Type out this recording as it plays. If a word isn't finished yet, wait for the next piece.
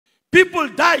People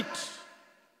died.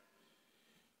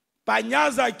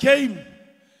 Panyaza came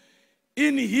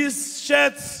in his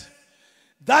shirts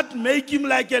that make him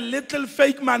like a little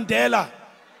fake Mandela.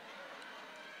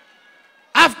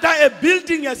 After a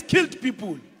building has killed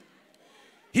people,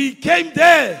 he came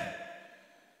there,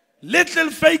 little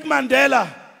fake Mandela,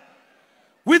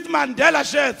 with Mandela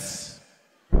shirts.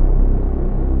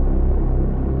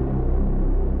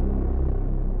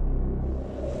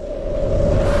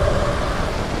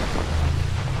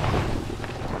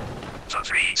 The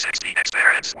 360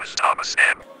 experience with Thomas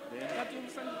M. Yeah,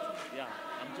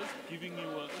 I'm just giving you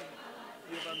a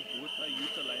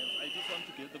Youth Alliance. I just want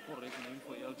to get the correct name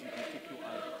for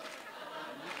LGBTQI.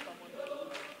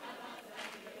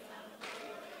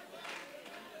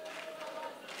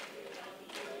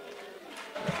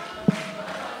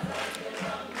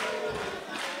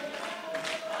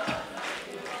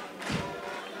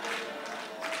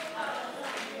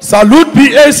 Salute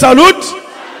PA, salute.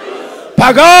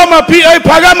 Pagama PA,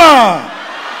 Pagama.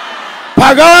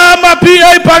 Pagama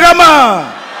PA,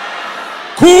 Pagama.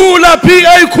 Kula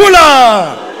PA,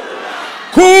 Kula.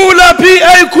 Kula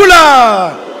PA, Kula.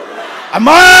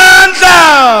 Amandla.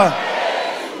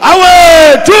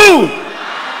 Awe, two.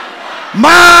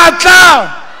 Matla.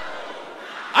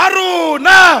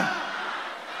 Aruna.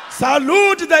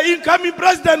 Salute the incoming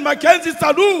President Mackenzie,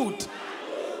 salute.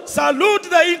 Salute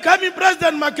the incoming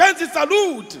President Mackenzie,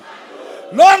 salute.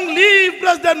 Long live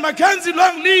President Mackenzie,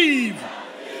 long live.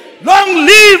 Long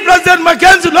live President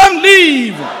Mackenzie, long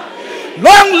live.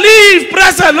 Long live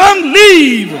Presser, long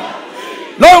live.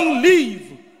 Long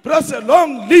live Presser,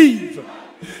 long live.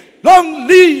 Long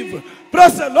live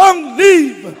Presser, long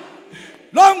live.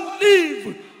 Long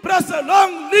live Presser,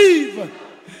 long live.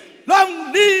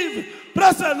 Long live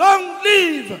Presser, long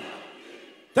live.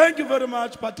 Thank you very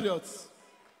much, patriots.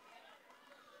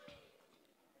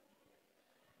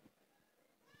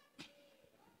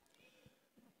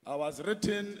 I was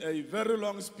written a very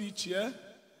long speech here.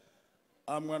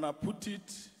 I'm going to put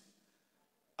it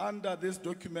under this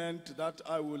document that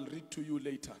I will read to you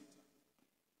later.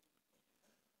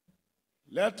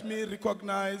 Let me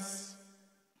recognize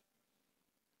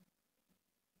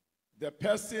the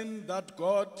person that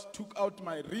God took out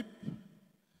my rib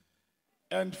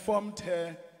and formed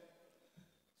her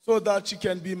so that she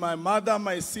can be my mother,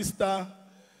 my sister,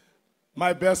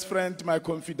 my best friend, my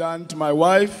confidant, my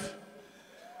wife,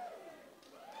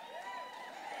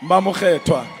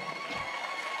 Mamukhetwa.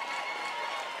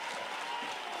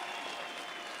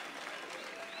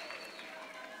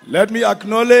 Let me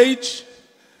acknowledge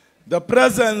the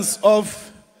presence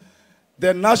of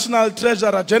the National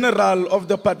Treasurer General of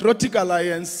the Patriotic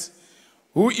Alliance,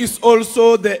 who is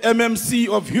also the MMC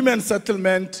of Human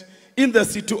Settlement in the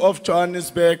city of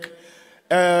Johannesburg,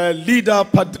 leader,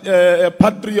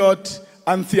 patriot,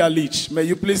 Anthea Leach. May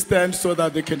you please stand so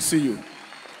that they can see you.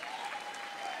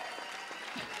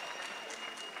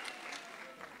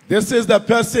 This is the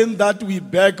person that we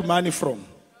beg money from.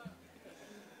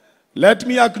 Let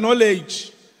me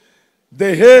acknowledge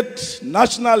the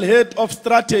national head of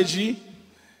strategy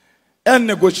and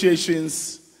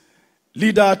negotiations,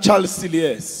 leader Charles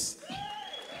Cilliers.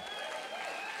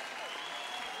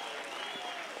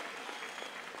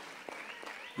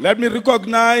 Let me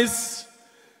recognize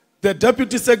the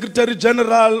Deputy Secretary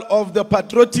General of the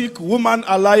Patriotic Women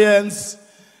Alliance,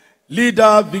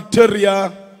 leader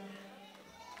Victoria.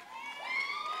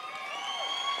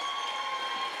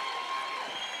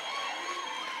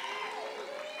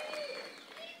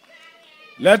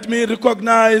 Let me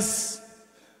recognize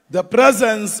the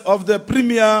presence of the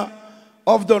Premier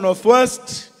of the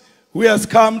Northwest, who has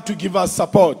come to give us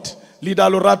support, Leader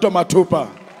Lorato Matupa.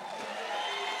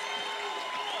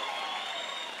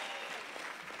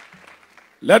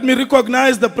 Let me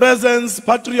recognize the presence,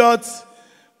 patriots,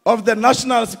 of the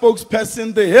national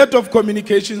spokesperson, the head of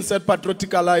communications at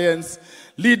Patriotic Alliance,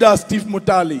 Leader Steve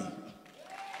Mutali.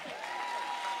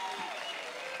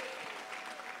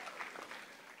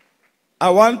 I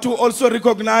want to also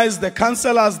recognize the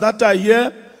councillors that are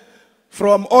here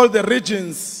from all the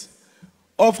regions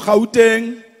of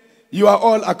Gauteng. You are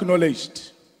all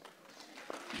acknowledged.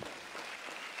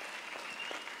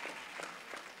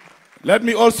 Let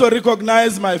me also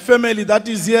recognize my family that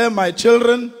is here, my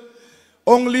children.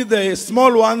 Only the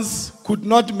small ones could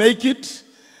not make it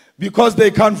because they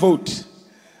can't vote.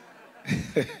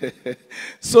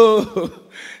 So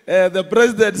the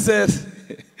president said,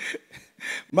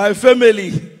 my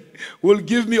family will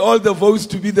give me all the votes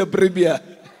to be the premier.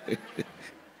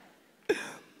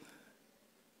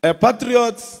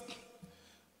 Patriots,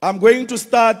 I'm going to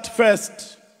start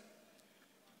first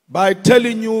by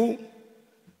telling you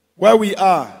where we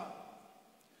are.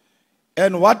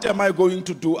 And what am I going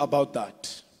to do about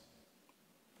that?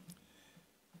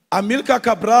 Amilcar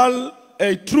Cabral,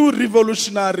 a true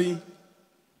revolutionary,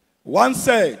 once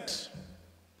said,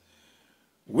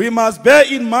 "We must bear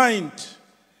in mind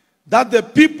that the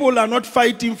people are not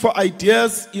fighting for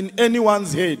ideas in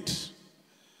anyone's head.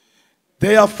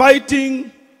 They are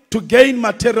fighting to gain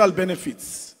material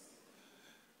benefits.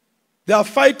 They are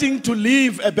fighting to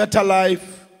live a better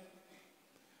life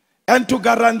and to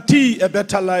guarantee a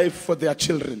better life for their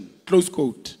children." Close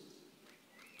quote.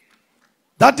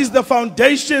 That is the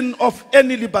foundation of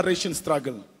any liberation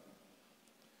struggle.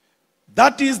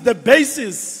 That is the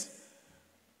basis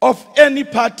of any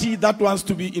party that wants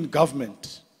to be in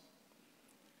government.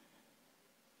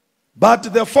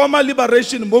 But the former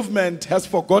liberation movement has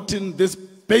forgotten this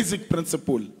basic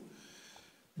principle,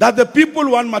 that the people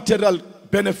want material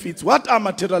benefits. What are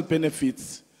material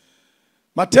benefits?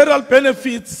 Material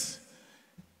benefits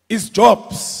is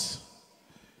jobs.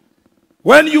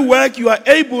 When you work, you are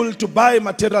able to buy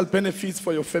material benefits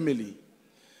for your family.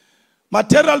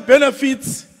 Material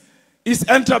benefits is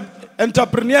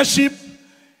entrepreneurship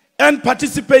and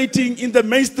participating in the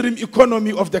mainstream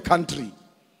economy of the country.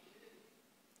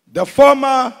 The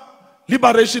former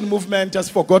liberation movement has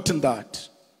forgotten that.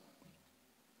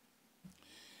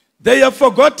 They have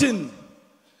forgotten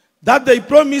that they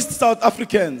promised South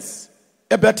Africans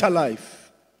a better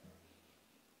life.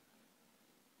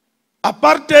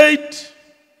 Apartheid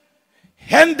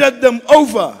handed them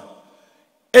over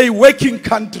a working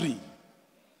country.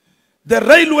 The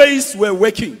railways were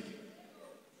working.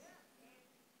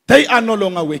 They are no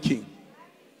longer working.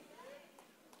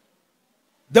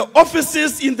 The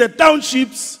offices in the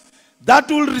townships that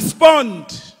will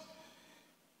respond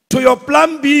to your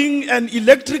plumbing and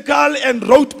electrical and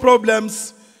road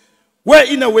problems were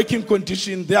in a working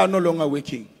condition. They are no longer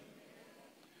working.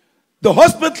 The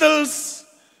hospitals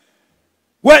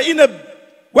were in a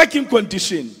working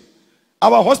condition.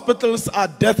 Our hospitals are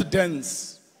death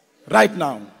dens right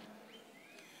now.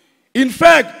 In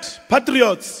fact,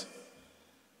 patriots,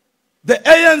 the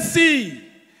ANC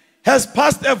has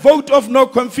passed a vote of no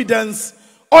confidence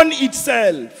on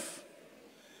itself.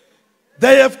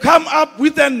 They have come up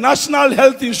with a national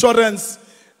health insurance,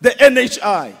 the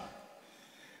NHI.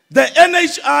 The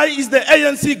NHI is the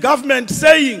ANC government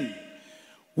saying,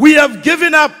 we have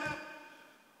given up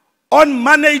on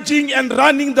managing and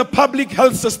running the public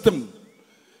health system.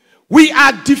 We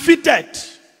are defeated.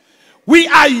 We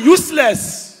are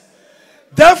useless.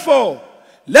 Therefore,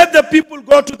 let the people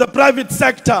go to the private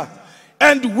sector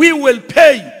and we will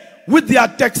pay with their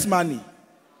tax money.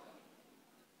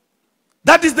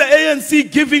 That is the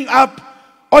ANC giving up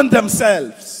on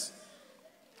themselves.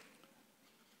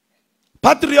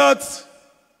 Patriots,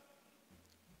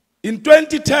 in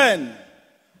 2010,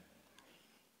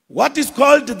 what is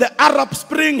called the Arab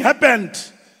Spring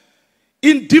happened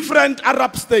in different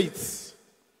Arab states.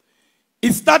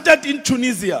 It started in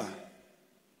Tunisia.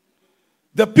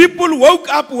 The people woke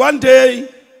up one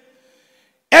day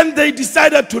and they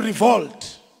decided to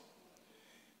revolt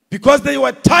because they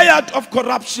were tired of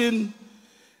corruption.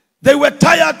 They were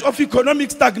tired of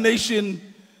economic stagnation.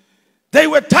 They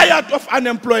were tired of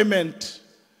unemployment.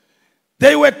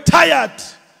 They were tired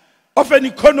of an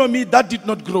economy that did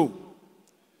not grow.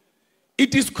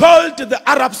 It is called the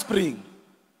Arab Spring.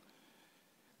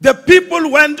 The people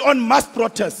went on mass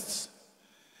protests.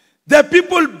 The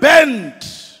people bent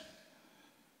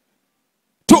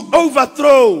to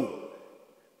overthrow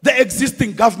the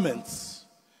existing governments.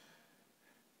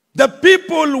 The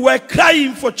people were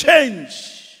crying for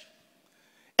change.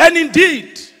 And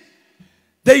indeed,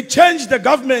 they changed the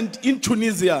government in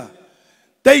Tunisia.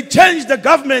 They changed the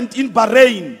government in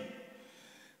Bahrain.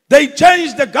 They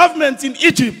changed the government in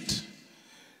Egypt.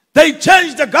 They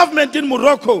changed the government in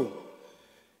Morocco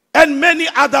and many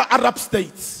other Arab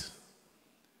states.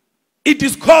 It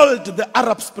is called the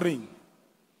Arab Spring.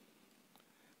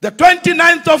 The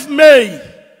 29th of May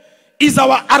is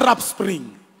our Arab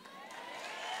Spring.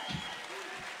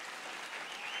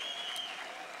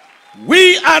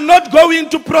 We are not going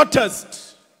to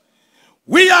protest.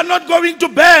 We are not going to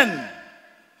ban.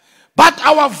 But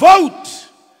our vote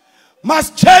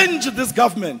must change this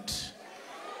government.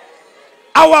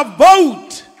 Our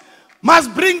vote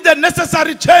must bring the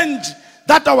necessary change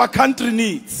that our country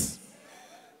needs.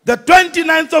 The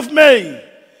 29th of May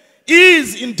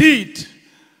is indeed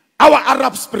our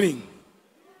Arab Spring.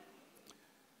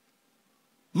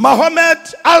 Mohammed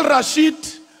al-Rashid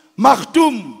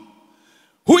Maktoum,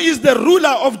 who is the ruler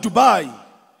of Dubai,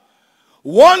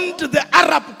 warned the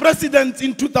Arab presidents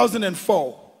in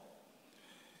 2004.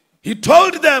 He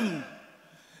told them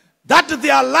that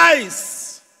their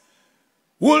lies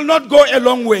will not go a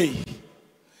long way.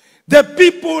 The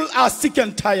people are sick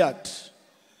and tired.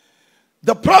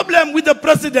 The problem with the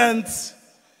presidents,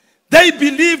 they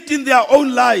believed in their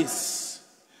own lies.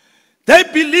 They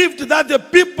believed that the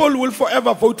people will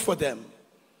forever vote for them.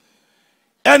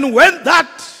 And when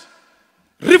that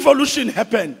revolution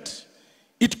happened,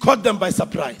 it caught them by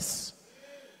surprise.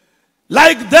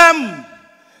 Like them,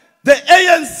 the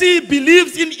ANC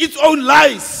believes in its own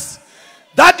lies,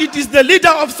 that it is the leader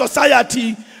of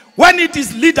society when it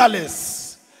is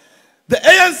leaderless. The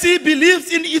ANC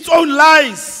believes in its own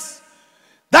lies,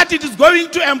 that it is going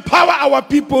to empower our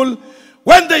people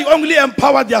when they only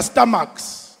empower their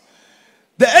stomachs.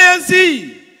 The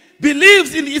ANC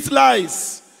believes in its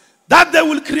lies, that they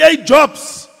will create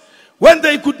jobs when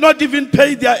they could not even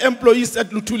pay their employees at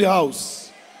Luthuli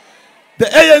House. The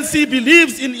ANC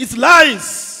believes in its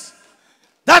lies,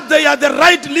 that they are the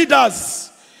right leaders,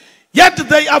 yet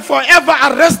they are forever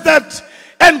arrested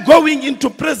and going into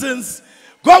prisons,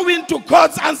 going to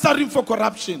courts answering for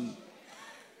corruption.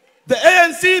 The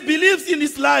ANC believes in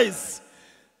its lies,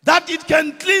 that it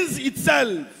can cleanse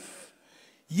itself,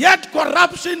 yet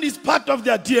corruption is part of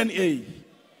their DNA.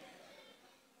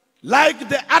 Like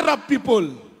the Arab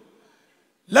people,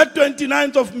 let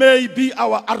 29th of May be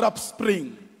our Arab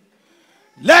Spring.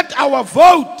 Let our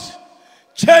vote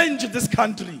change this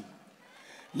country.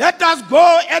 Let us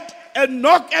go and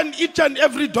knock on each and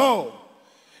every door.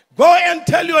 Go and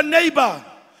tell your neighbor.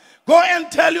 Go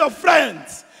and tell your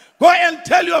friends. Go and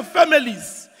tell your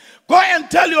families. Go and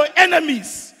tell your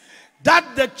enemies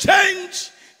that the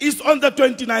change is on the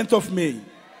 29th of May.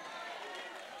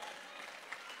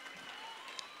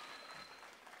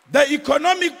 The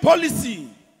economic policy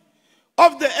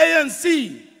of the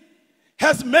ANC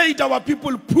has made our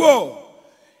people poor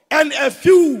and a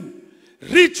few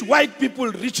rich white people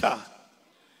richer.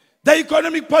 The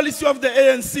economic policy of the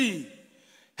ANC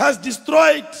has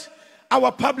destroyed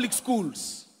our public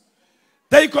schools.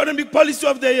 The economic policy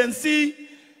of the ANC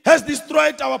has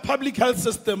destroyed our public health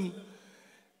system.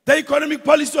 The economic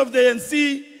policy of the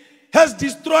ANC has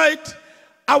destroyed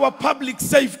our public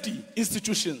safety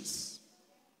institutions.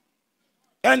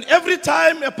 And every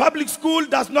time a public school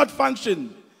does not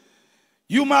function,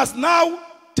 you must now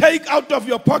take out of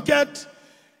your pocket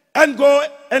and go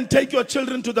and take your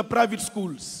children to the private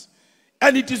schools.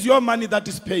 And it is your money that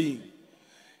is paying.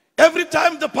 Every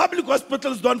time the public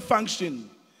hospitals don't function,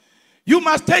 you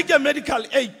must take a medical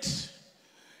aid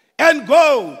and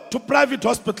go to private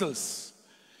hospitals.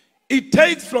 It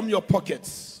takes from your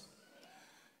pockets.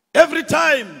 Every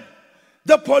time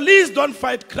the police don't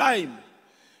fight crime,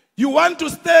 you want to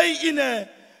stay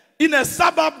in a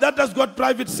suburb that has got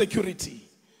private security.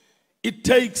 It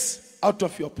takes out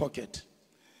of your pocket.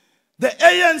 The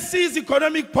ANC's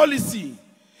economic policy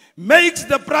makes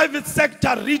the private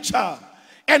sector richer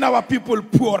and our people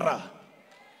poorer.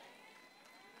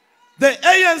 The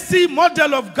ANC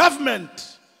model of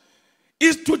government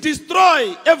is to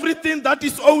destroy everything that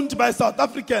is owned by South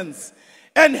Africans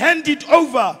and hand it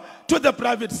over to the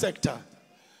private sector.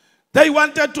 They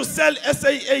wanted to sell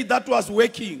SAA that was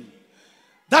working.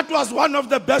 That was one of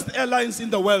the best airlines in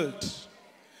the world.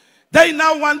 They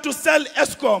now want to sell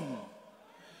Eskom.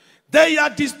 They are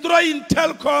destroying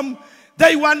Telkom.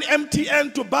 They want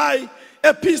MTN to buy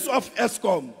a piece of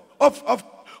Eskom, of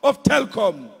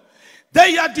Telkom.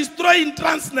 They are destroying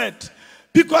Transnet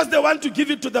because they want to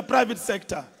give it to the private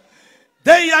sector.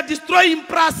 They are destroying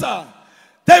Prasa.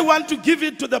 They want to give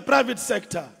it to the private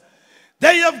sector.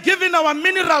 They have given our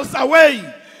minerals away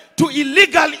to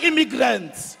illegal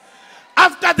immigrants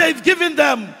after they've given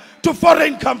them to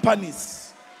foreign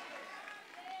companies.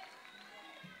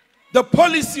 The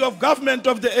policy of government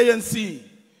of the ANC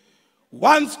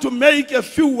wants to make a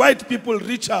few white people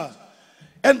richer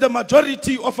and the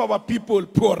majority of our people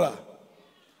poorer.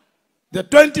 The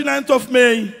 29th of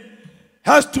May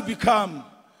has to become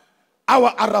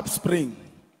our Arab Spring.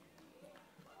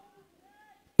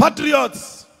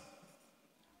 Patriots,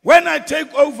 when I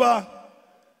take over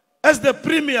as the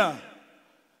premier,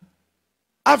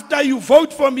 after you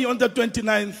vote for me on the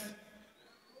 29th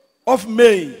of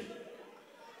May,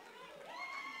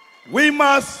 we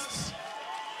must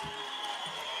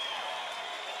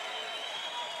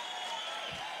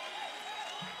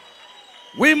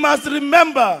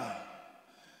remember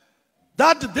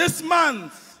that this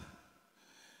month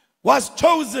was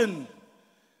chosen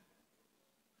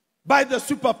by the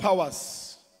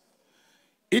superpowers.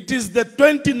 It is the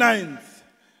 29th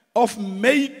of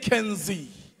May Kenzie.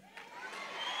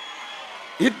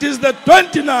 It is the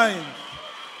 29th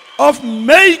of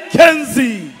May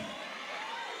Kenzie.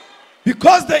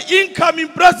 Because the incoming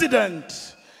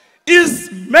president is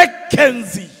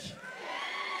Mackenzie.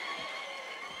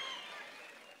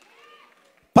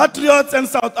 Patriots and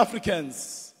South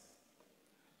Africans,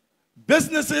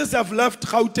 businesses have left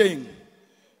Gauteng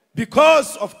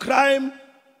because of crime,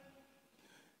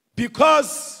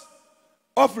 because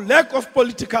of lack of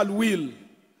political will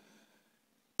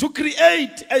to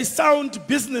create a sound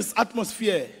business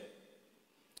atmosphere.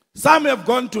 Some have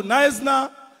gone to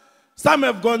Knysna, some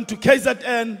have gone to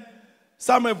KZN,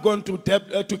 some have gone to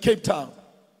Cape Town.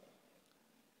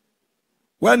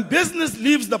 When business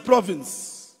leaves the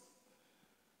province,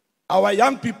 our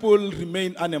young people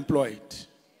remain unemployed.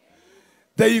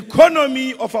 The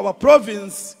economy of our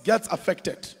province gets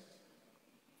affected.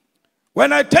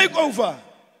 When I take over,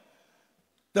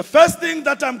 the first thing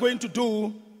that I'm going to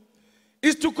do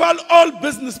is to call all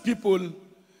business people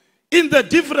in the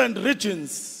different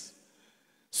regions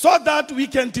so that we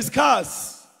can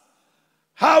discuss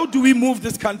how do we move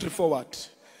this country forward?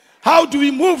 How do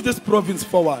we move this province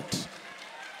forward?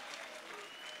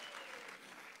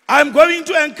 I'm going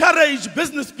to encourage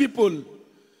business people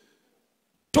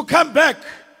to come back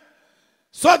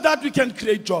so that we can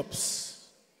create jobs.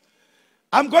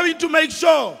 I'm going to make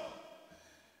sure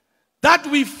that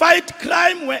we fight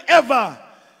crime wherever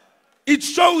it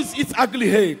shows its ugly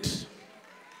head.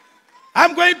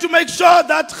 I'm going to make sure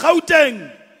that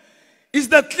Gauteng is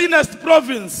the cleanest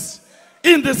province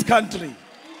in this country.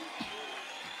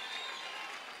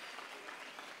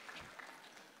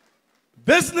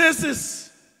 Businesses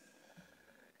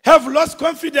have lost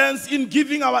confidence in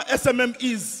giving our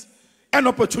SMMEs an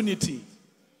opportunity.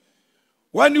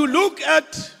 When you look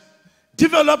at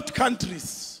developed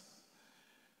countries,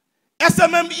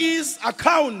 SMMEs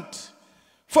account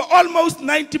for almost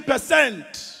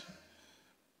 90%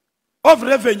 of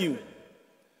revenue.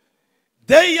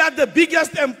 They are the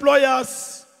biggest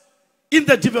employers in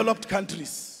the developed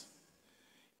countries.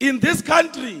 In this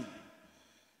country,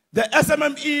 the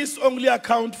SMMEs only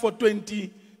account for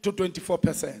 20 to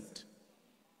 24%.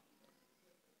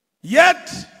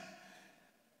 Yet,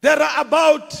 there are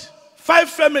about 5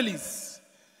 families,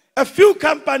 a few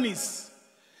companies,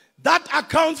 that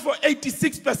accounts for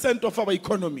 86% of our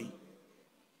economy.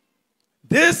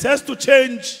 This has to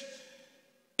change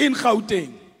in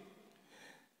Gauteng.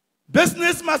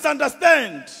 Business must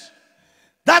understand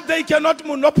that they cannot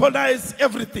monopolize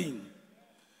everything.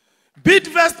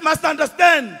 Bidvest must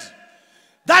understand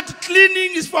that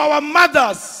cleaning is for our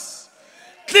mothers.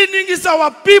 Cleaning is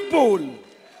our people.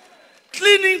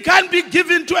 Cleaning can't be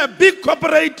given to a big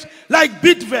corporate like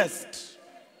Bidvest.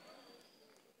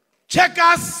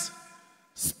 Checkers,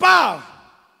 Spar,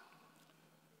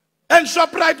 and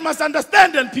ShopRite must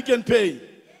understand and Pick and Pay.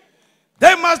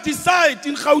 They must decide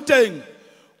in Gauteng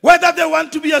whether they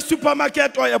want to be a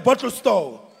supermarket or a bottle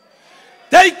store.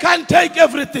 They can't take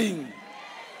everything.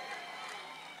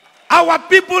 Our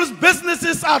people's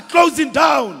businesses are closing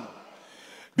down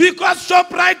because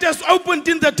ShopRite has opened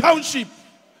in the township.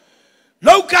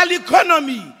 Local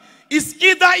economy is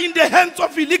either in the hands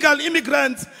of illegal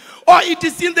immigrants or it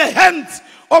is in the hands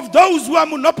of those who are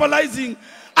monopolizing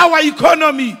our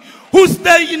economy, who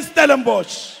stay in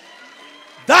Stellenbosch.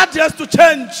 That has to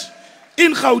change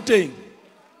in Gauteng.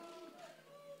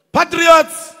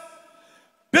 Patriots,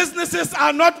 businesses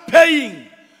are not paying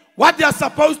what they are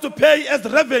supposed to pay as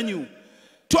revenue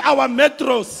to our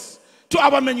metros, to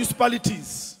our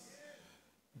municipalities.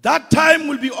 That time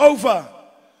will be over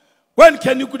when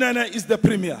Kunene is the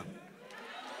premier.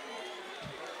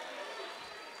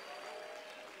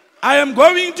 I am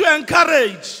going to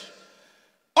encourage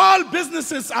all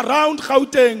businesses around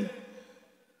Gauteng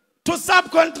to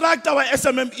subcontract our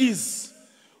SMMEs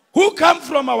who come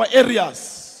from our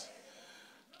areas.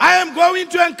 I am going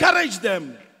to encourage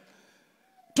them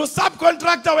to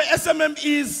subcontract our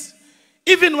SMMEs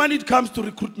even when it comes to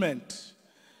recruitment.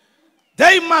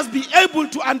 They must be able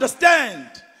to understand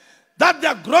that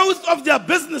the growth of their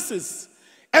businesses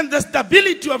and the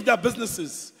stability of their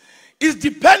businesses is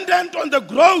dependent on the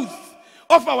growth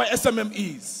of our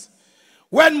SMMEs.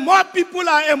 When more people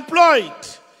are employed,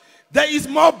 there is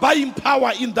more buying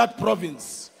power in that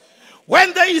province.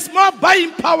 When there is more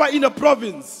buying power in a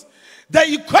province,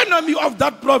 the economy of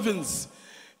that province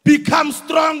becomes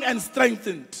strong and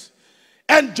strengthened,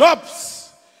 and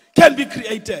jobs can be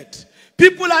created.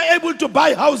 People are able to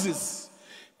buy houses.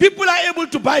 People are able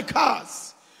to buy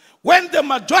cars. When the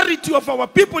majority of our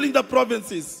people in the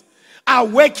provinces are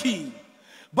working.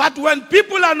 But when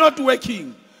people are not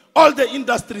working, all the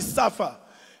industries suffer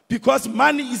because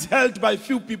money is held by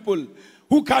few people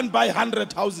who can buy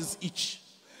 100 houses each.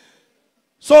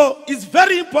 So it's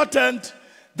very important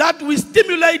that we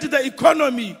stimulate the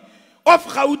economy of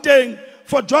Gauteng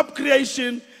for job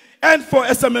creation and for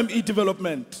SMME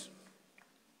development.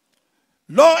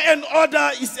 Law and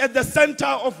order is at the center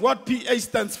of what PA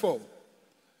stands for.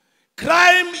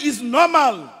 Crime is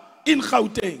normal in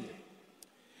Gauteng.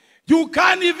 You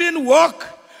can't even walk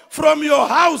from your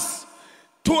house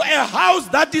to a house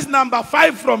that is number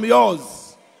 5 from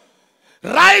yours.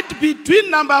 Right between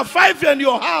number 5 and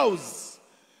your house,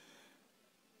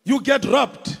 you get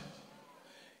robbed.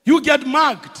 You get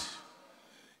mugged.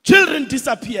 Children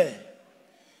disappear.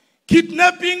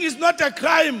 Kidnapping is not a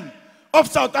crime of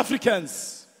South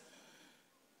Africans.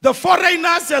 The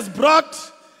foreigners has brought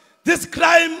this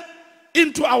crime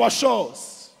into our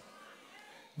shores.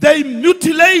 They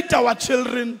mutilate our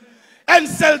children and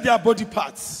sell their body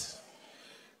parts.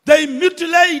 They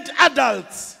mutilate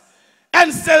adults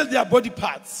and sell their body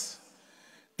parts.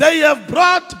 They have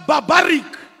brought barbaric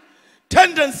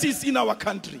tendencies in our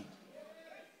country.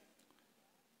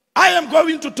 I am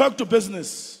going to talk to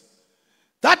business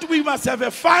that we must have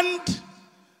a fund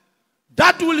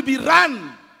that will be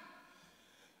run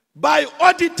by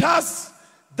auditors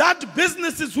that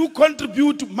businesses who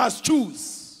contribute must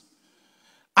choose.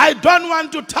 I don't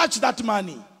want to touch that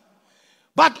money,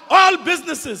 but all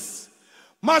businesses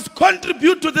must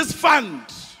contribute to this fund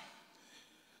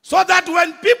so that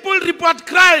when people report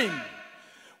crime,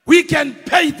 we can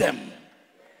pay them.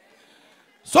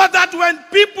 So that when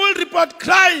people report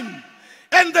crime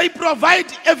and they provide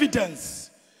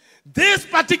evidence, this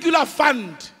particular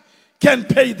fund can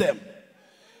pay them.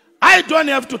 I don't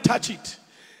have to touch it.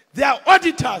 Their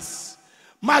auditors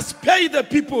must pay the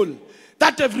people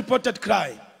that have reported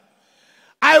crime.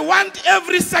 I want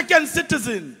every second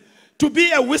citizen to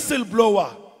be a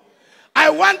whistleblower. I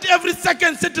want every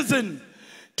second citizen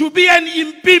to be an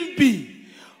impimpi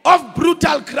of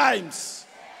brutal crimes.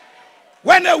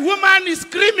 When a woman is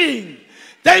screaming,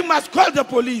 they must call the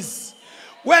police.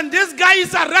 When this guy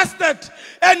is arrested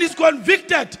and is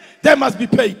convicted, they must be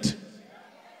paid.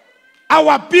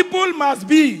 Our people must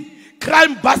be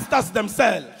crime busters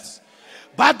themselves,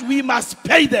 but we must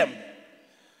pay them.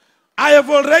 I have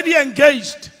already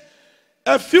engaged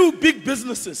a few big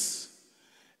businesses,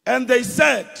 and they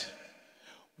said,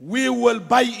 we will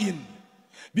buy in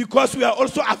because we are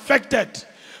also affected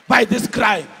by this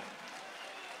crime.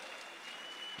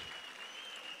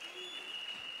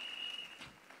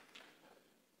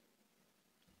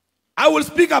 I will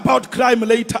speak about crime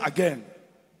later again.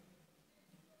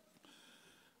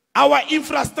 Our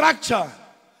infrastructure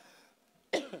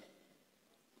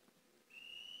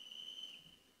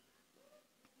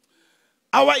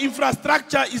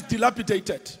is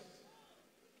dilapidated.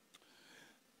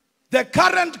 The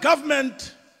current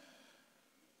government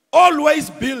always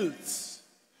builds,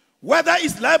 whether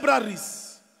it's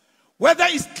libraries, whether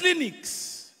it's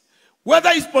clinics, whether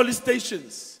it's police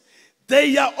stations,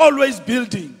 they are always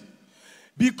building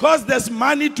because there's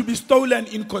money to be stolen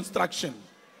in construction.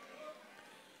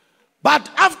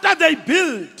 But after they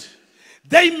build,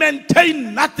 they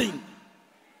maintain nothing.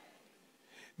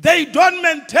 They don't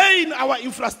maintain our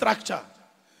infrastructure.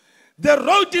 The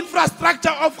road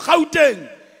infrastructure of Gauteng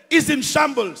is in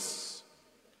shambles.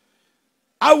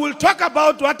 I will talk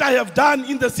about what I have done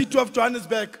in the city of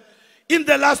Johannesburg in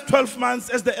the last 12 months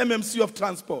as the MMC of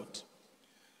Transport.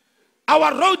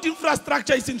 Our road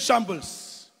infrastructure is in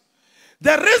shambles.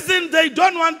 The reason they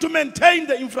don't want to maintain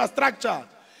the infrastructure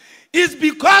is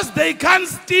because they can't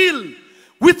steal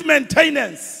with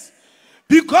maintenance.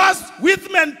 Because with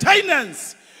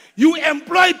maintenance, you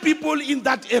employ people in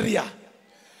that area.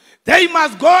 They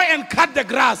must go and cut the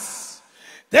grass.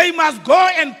 They must go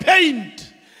and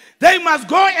paint. They must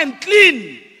go and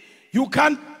clean. You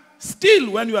can't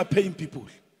steal when you are paying people.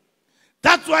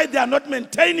 That's why they are not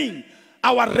maintaining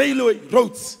our railway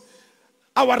roads,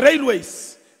 our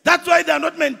railways. That's why they are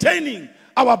not maintaining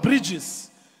our bridges.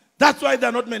 That's why they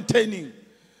are not maintaining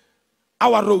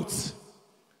our roads,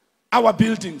 our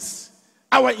buildings,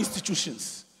 our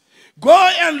institutions.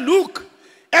 Go and look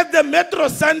at the metro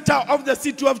center of the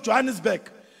city of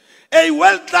Johannesburg, a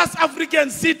world-class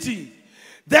African city.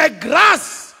 The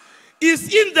grass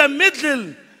is in the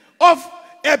middle of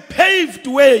a paved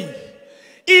way.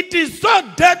 It is so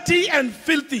dirty and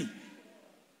filthy.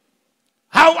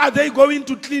 How are they going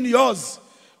to clean yours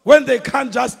when they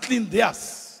can't just clean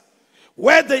theirs?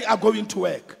 Where they are going to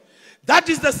work. That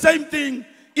is the same thing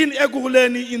in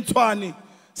Ekurhuleni, in Tshwane,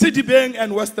 Citybang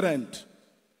and West Rand.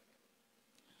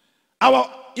 Our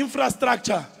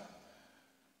infrastructure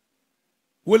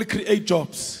will create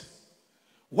jobs.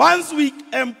 Once we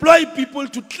employ people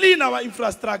to clean our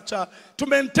infrastructure, to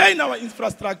maintain our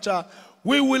infrastructure,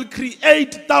 we will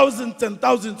create thousands and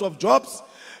thousands of jobs.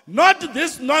 Not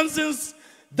this nonsense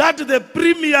that the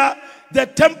premier, the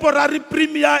temporary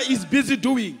premier is busy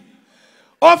doing.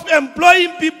 of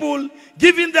employing people,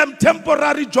 giving them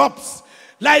temporary jobs,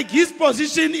 like his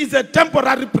position is a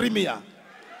temporary premier.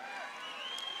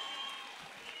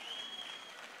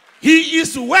 He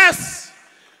is worse.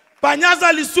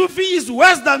 Panyaza Lesufi is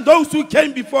worse than those who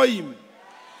came before him.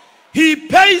 He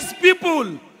pays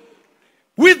people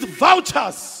with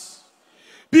vouchers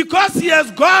because he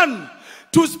has gone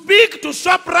to speak to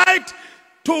ShopRite,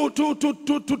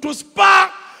 to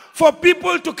Spar, for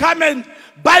people to come and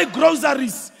buy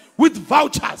groceries with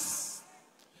vouchers.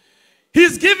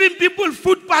 He's giving people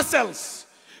food parcels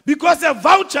because a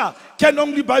voucher can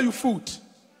only buy you food.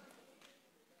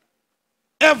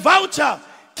 A voucher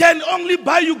can only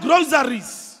buy you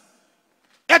groceries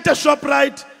at a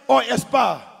ShopRite or a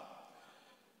Spar.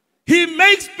 He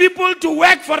makes people to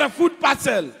work for a food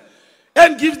parcel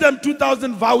and gives them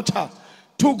 2,000 voucher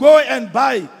to go and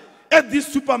buy at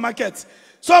these supermarkets.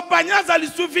 So Panyaza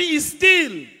Lesufi is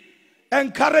still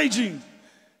encouraging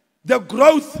the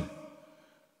growth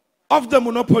of the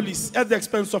monopolies at the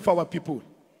expense of our people.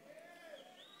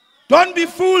 Don't be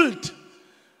fooled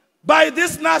by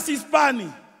this nasty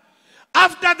Spani.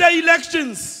 After the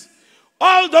elections,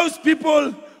 all those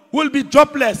people will be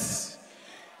jobless.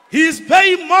 He is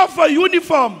paying more for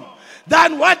uniform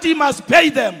than what he must pay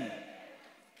them.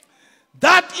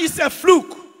 That is a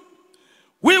fluke.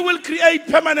 We will create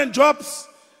permanent jobs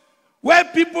where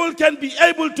people can be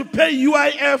able to pay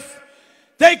UIF,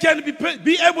 they can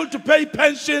be able to pay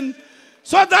pension,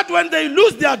 so that when they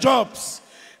lose their jobs,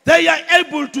 they are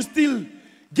able to still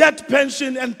get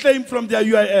pension and claim from their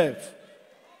UIF.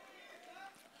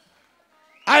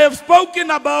 I have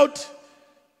spoken about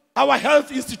our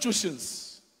health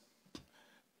institutions.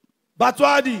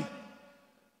 Batwadi,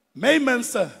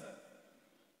 Maymensa,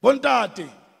 Bontate,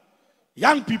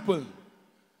 young people,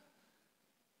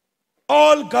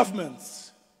 all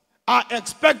governments are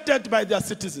expected by their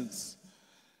citizens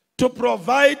to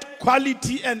provide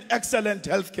quality and excellent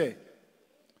health care,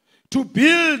 to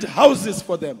build houses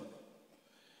for them,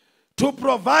 to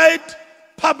provide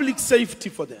public safety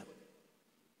for them.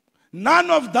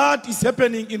 None of that is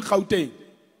happening in Gauteng.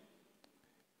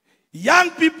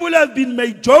 Young people have been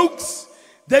made jokes.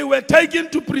 They were taken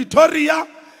to Pretoria.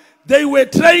 They were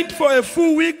trained for a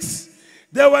few weeks.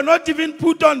 They were not even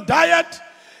put on diet.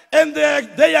 And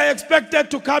they are expected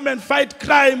to come and fight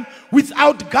crime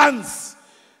without guns.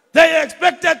 They are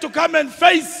expected to come and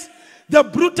face the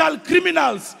brutal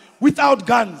criminals without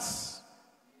guns.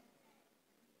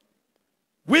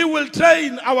 We will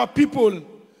train our people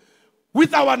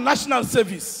with our national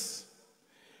service.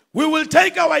 We will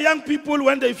take our young people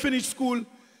when they finish school,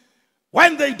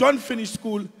 when they don't finish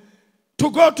school,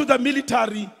 to go to the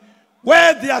military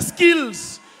where their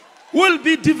skills will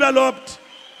be developed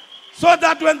so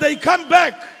that when they come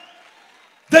back,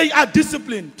 they are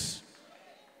disciplined.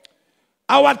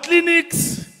 Our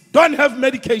clinics don't have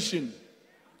medication.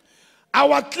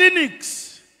 Our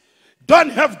clinics don't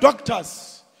have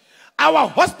doctors. Our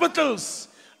hospitals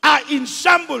are in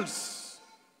shambles.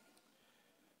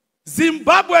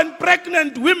 Zimbabwean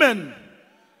pregnant women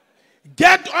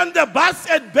get on the bus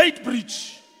at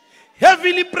Beitbridge,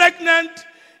 heavily pregnant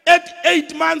at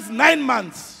 8 months, 9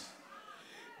 months.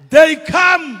 They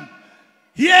come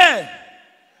here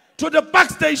to the park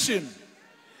station.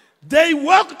 They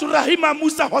walk to Rahima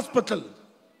Musa Hospital.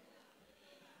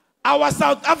 Our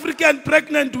South African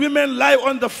pregnant women lie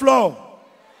on the floor.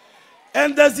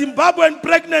 And the Zimbabwean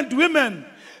pregnant women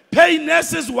pay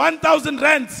nurses 1,000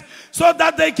 rands so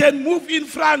that they can move in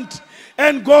front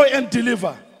and go and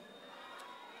deliver.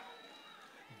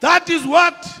 That is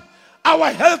what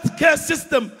our health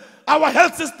system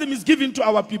is giving to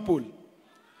our people.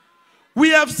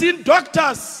 We have seen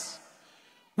doctors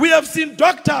who have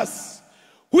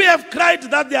cried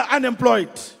that they are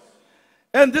unemployed.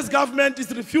 And this government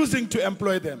is refusing to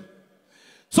employ them.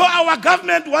 So our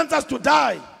government wants us to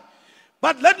die.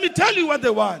 But let me tell you what they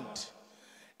want.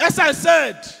 As I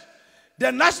said,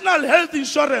 the National Health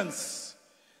Insurance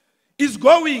is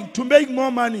going to make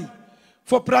more money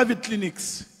for private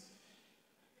clinics.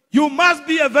 You must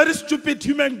be a very stupid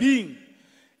human being,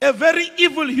 a very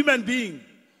evil human being,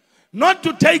 not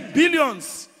to take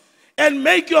billions and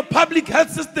make your public health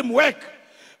system work,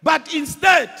 but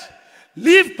instead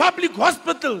leave public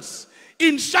hospitals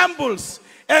in shambles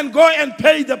and go and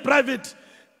pay the private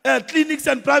clinics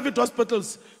and private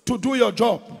hospitals to do your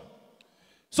job.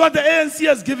 So the ANC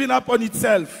has given up on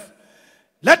itself.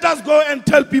 Let us go and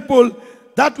tell people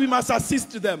that we must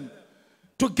assist them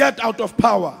to get out of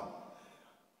power.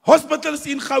 Hospitals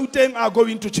in Gauteng are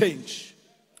going to change.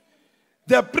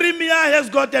 The Premier has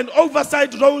got an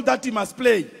oversight role that he must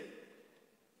play.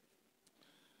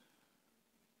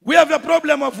 We have a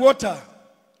problem of water.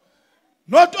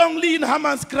 not only in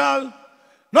Hammanskraal,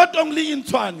 not only in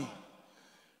Tshwane.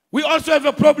 We also have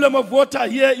a problem of water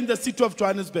here in the city of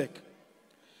Johannesburg.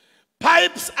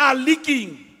 Pipes are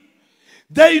leaking.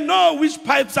 They know which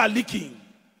pipes are leaking.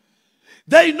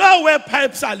 They know where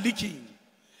pipes are leaking.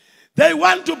 They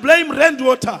want to blame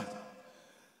Randwater.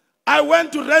 I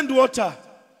went to Randwater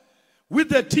with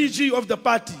the TG of the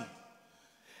party.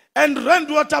 And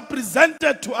Randwater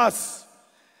presented to us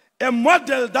a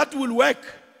model that will work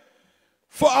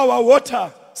for our water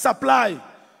supply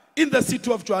in the city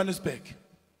of Johannesburg.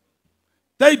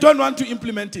 They don't want to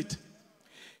implement it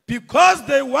because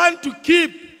they want to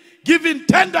keep giving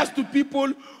tenders to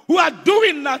people who are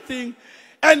doing nothing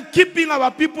and keeping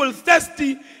our people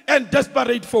thirsty and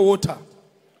desperate for water.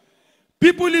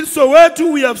 People in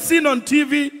Soweto, we have seen on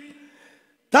TV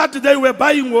that they were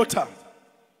buying water.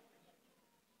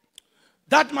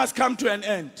 That must come to an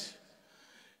end.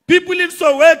 People in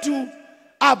Soweto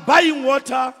are buying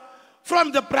water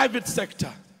from the private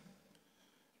sector.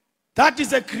 That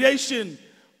is a creation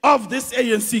of this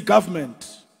ANC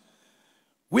government.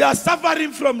 We are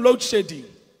suffering from load shedding.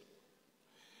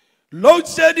 Load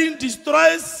shedding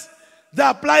destroys the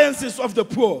appliances of the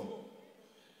poor.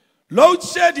 Load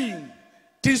shedding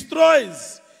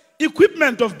destroys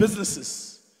equipment of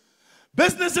businesses.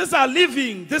 Businesses are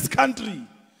leaving this country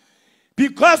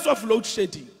because of load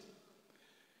shedding.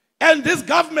 And this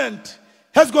government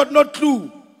has got no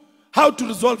clue how to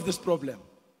resolve this problem.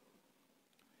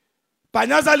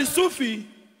 Panyaza Lesufi,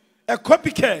 a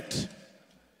copycat,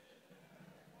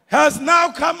 has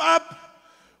now come up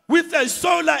with a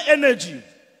solar energy.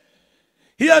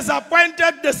 He has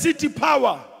appointed the city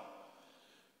power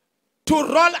to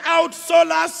roll out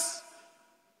solars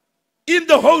in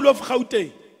the whole of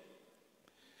Gauteng.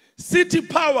 City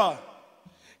power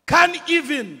can't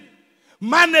even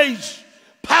manage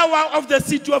power of the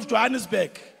city of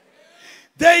Johannesburg.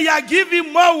 They are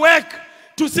giving more work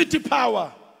to city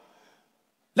power.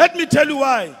 Let me tell you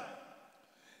why.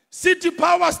 City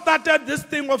power started this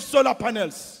thing of solar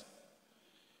panels.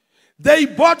 They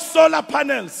bought solar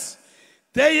panels.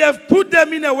 They have put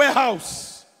them in a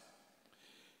warehouse.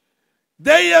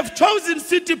 They have chosen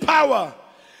city power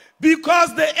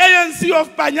because the ANC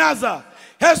of Panyaza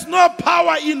has no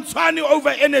power in Tshwane over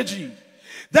energy.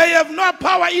 They have no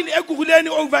power in Ekurhuleni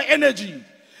over energy.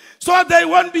 So they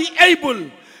won't be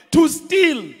able to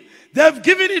steal. They've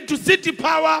given it to city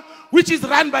power, which is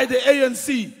run by the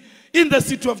ANC in the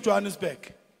city of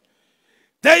Johannesburg.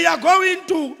 They are going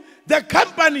to, the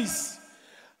companies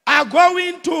are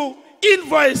going to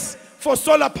invoice for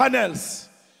solar panels.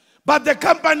 But the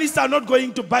companies are not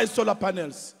going to buy solar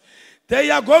panels. They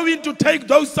are going to take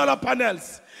those solar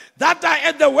panels that are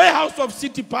at the warehouse of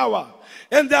city power,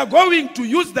 and they are going to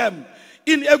use them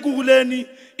in Ekurhuleni,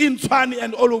 in Tshwane,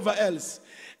 and all over else.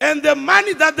 And the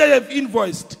money that they have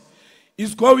invoiced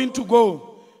is going to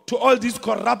go to all these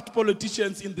corrupt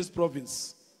politicians in this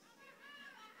province.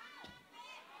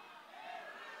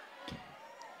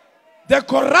 The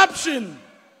corruption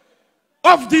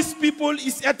of these people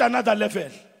is at another level.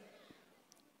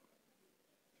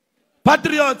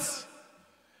 Patriots,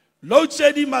 load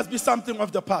shedding must be something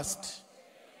of the past.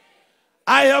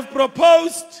 I have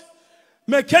proposed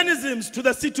mechanisms to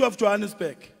the city of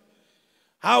Johannesburg.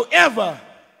 However,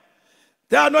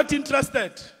 they are not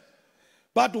interested.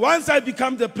 But once I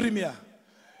become the premier,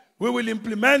 we will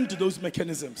implement those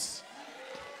mechanisms.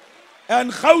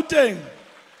 And Gauteng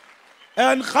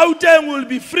will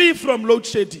be free from load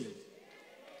shedding.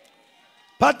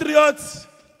 Patriots,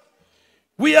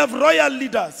 we have royal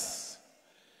leaders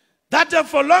that have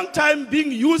for a long time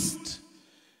been used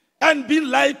and been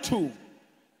lied to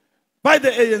by the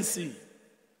ANC.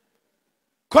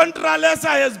 Contralesa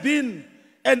has been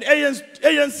an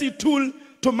ANC tool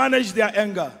to manage their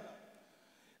anger.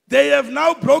 They have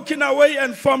now broken away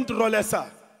and formed Rolesa.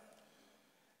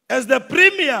 As the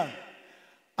premier,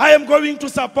 I am going to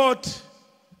support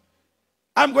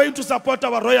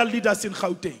our royal leaders in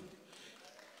Gauteng.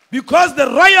 Because the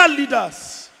royal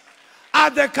leaders are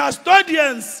the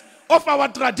custodians of our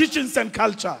traditions and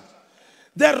culture.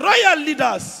 The royal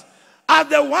leaders are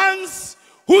the ones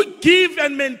who give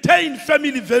and maintain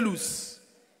family values.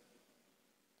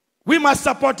 We must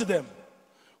support them.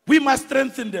 We must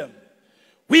strengthen them.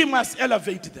 We must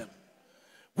elevate them.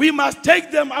 We must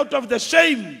take them out of the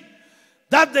shame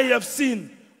that they have seen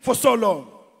for so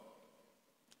long.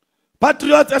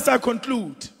 Patriots, as I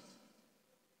conclude,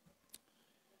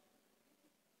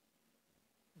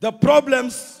 the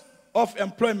problems of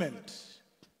employment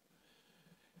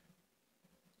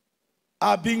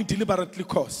are being deliberately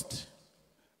caused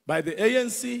by the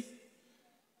ANC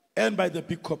and by the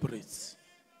big corporates.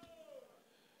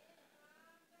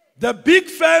 The big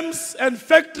firms and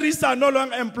factories are no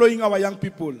longer employing our young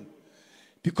people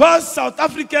because South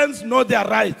Africans know their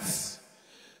rights.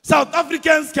 South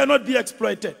Africans cannot be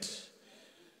exploited.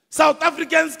 South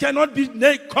Africans cannot be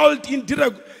called in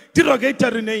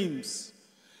derogatory names.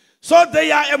 So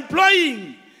they are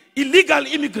employing illegal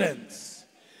immigrants.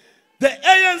 The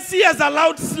ANC has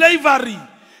allowed slavery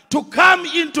to come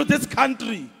into this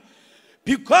country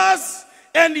because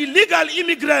an illegal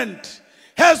immigrant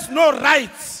has no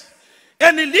rights.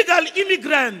 An illegal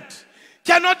immigrant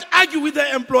cannot argue with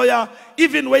the employer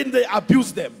even when they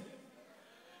abuse them.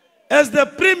 As the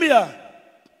Premier,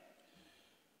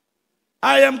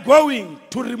 I am going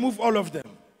to remove all of them.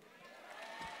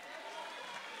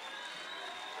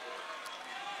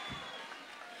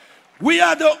 We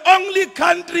are the only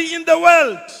country in the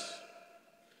world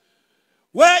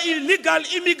where illegal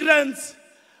immigrants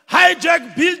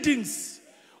hijack buildings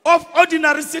of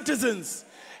ordinary citizens,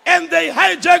 and they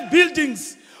hijack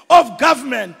buildings of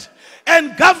government,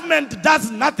 and government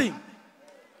does nothing.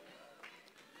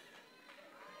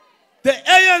 The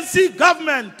ANC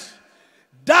government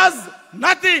does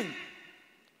nothing.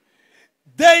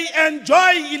 They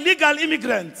enjoy illegal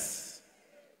immigrants.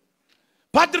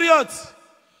 Patriots,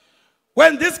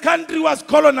 when this country was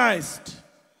colonized,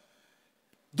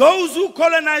 those who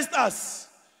colonized us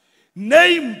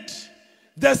named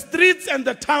the streets and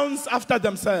the towns after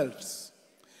themselves,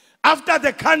 after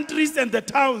the countries and the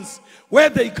towns where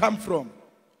they come from.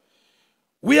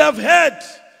 We have heard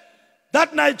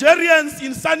that Nigerians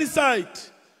in Sunnyside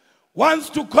wants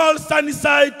to call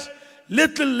Sunnyside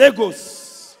Little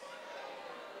Lagos.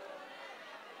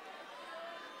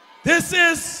 This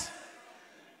is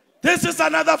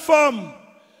another form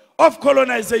of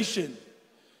colonization.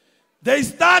 They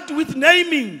start with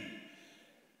naming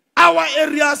our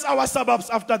areas, our suburbs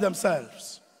after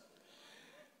themselves.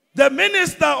 The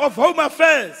Minister of Home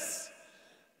Affairs,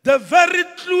 the very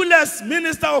clueless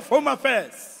Minister of Home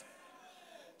Affairs,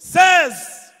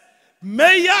 says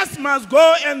mayors must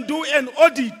go and do an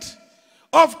audit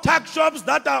of tax shops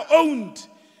that are owned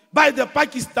by the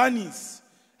Pakistanis.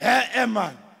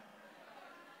 Man.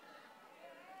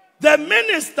 The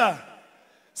minister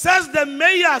says the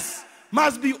mayors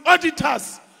must be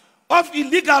auditors of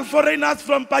illegal foreigners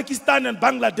from Pakistan and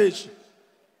Bangladesh.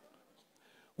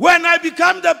 When I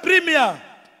become the Premier,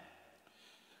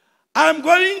 I'm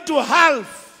going to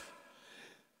halve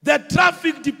the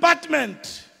traffic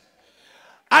department.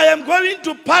 I am going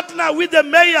to partner with the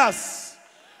mayors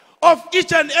of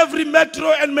each and every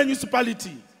metro and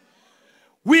municipality.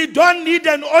 We don't need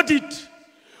an audit.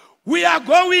 We are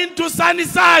going to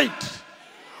Sunnyside.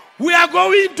 We are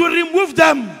going to remove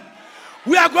them.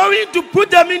 We are going to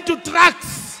put them into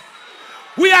trucks.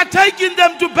 We are taking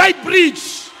them to Bay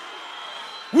Bridge.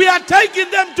 We are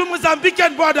taking them to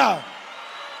Mozambican border.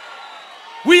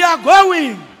 We are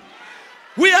going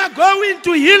to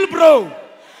Hillbrow.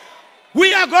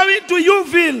 We are going to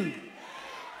Uville.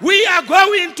 We are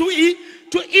going to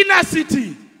Inner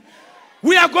City.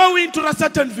 We are going to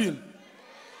Rasatenville.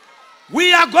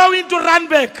 We are going to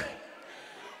Randbeck.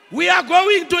 We are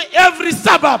going to every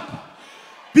suburb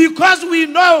because we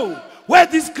know where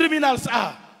these criminals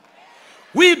are.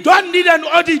 We don't need an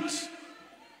audit.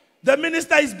 The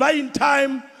minister is buying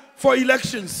time for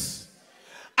elections.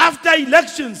 After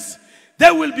elections,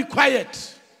 they will be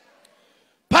quiet.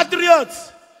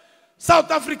 Patriots,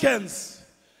 South Africans,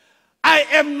 I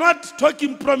am not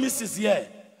talking promises here.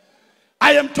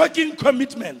 I am talking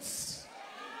commitments.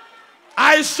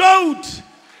 I showed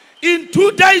in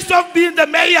 2 days of being the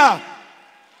mayor,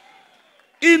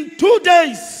 in 2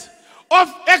 days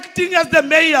of acting as the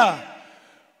mayor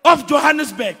of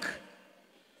Johannesburg,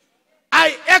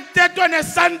 I acted on a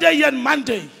Sunday and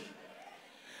Monday.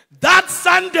 That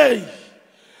Sunday,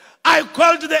 I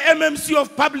called the MMC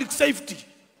of Public Safety.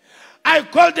 I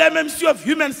called the MMC of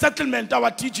Human Settlement,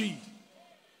 our TG.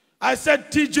 I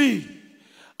said, TG,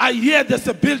 I hear there's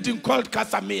a building called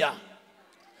Casamia.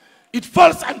 It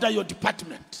falls under your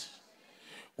department.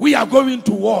 We are going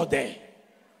to war there.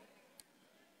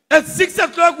 At 6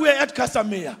 o'clock, we were at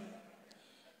Casamia.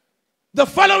 The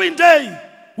following day,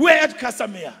 we were at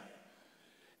Casamia.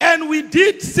 And we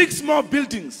did 6 more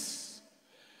buildings.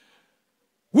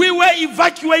 We were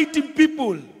evacuating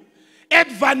people at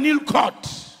Vanille Court.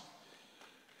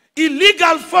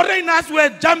 Illegal foreigners were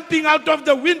jumping out of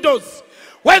the windows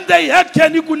when they heard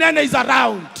Kunene is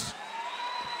around.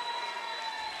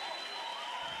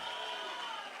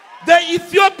 The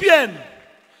Ethiopian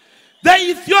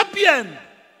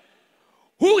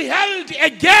who held a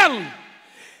girl,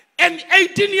 an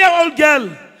 18-year-old girl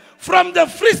from the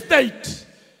Free State,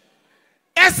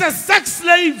 as a sex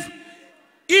slave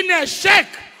in a shack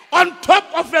on top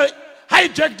of a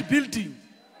hijacked building.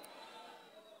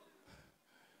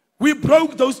 We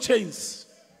broke those chains.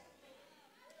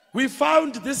 We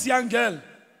found this young girl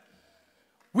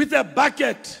with a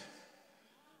bucket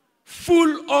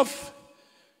full of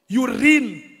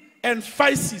urine and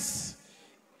feces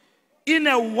in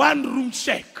a one-room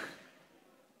shack.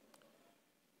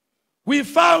 We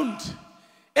found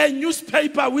a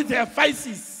newspaper with her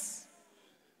feces.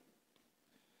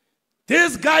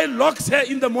 This guy locks her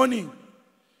in the morning.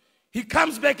 He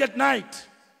comes back at night.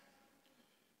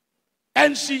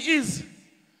 And she is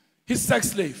his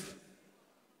sex slave.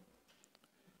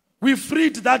 We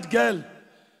freed that girl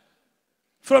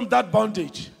from that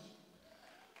bondage.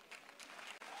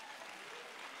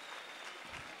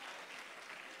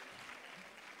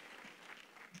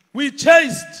 We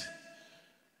chased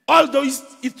all those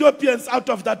Ethiopians out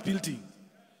of that building.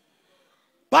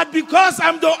 But because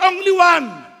I'm the only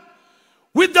one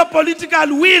with the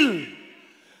political will,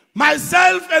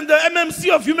 myself and the MMC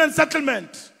of Human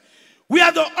Settlement, we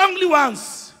are the only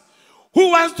ones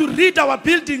who wants to rid our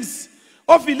buildings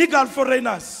of illegal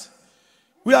foreigners.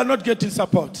 We are not getting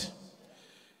support.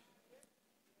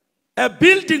 A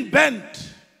building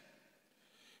burned.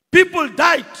 People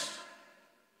died.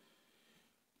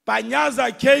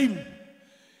 Panyaza came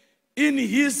in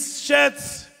his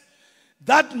shirts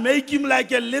that make him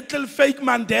like a little fake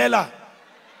Mandela.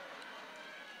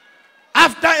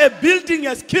 After a building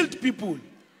has killed people,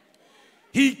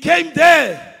 he came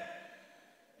there,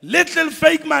 little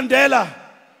fake Mandela,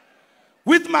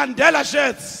 with Mandela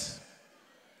shirts.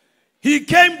 He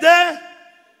came there,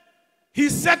 he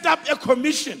set up a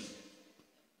commission.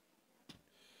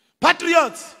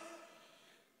 Patriots,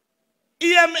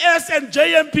 EMS and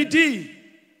JMPD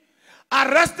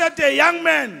arrested a young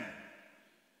man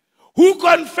who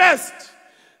confessed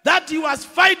that he was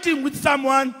fighting with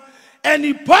someone and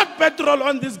he poured petrol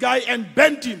on this guy and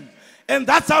burnt him. And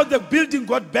that's how the building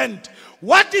got burnt.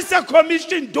 What is a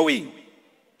commission doing?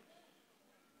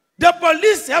 The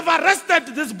police have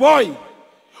arrested this boy.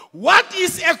 What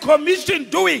is a commission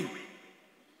doing?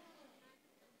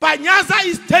 Panyaza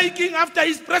is taking after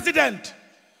his president.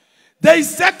 They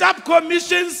set up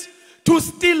commissions to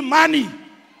steal money.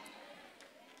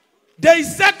 They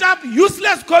set up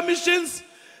useless commissions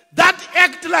that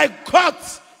act like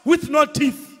courts with no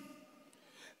teeth.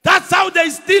 That's how they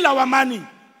steal our money.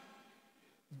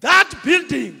 That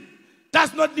building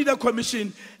does not need a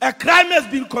commission. A crime has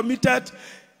been committed.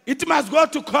 It must go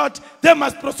to court. They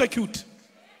must prosecute.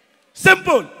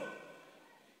 Simple.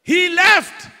 He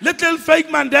left little fake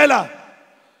Mandela.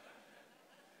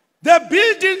 The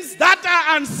buildings that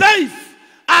are unsafe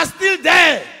are still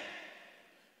there.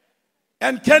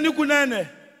 And Kunene,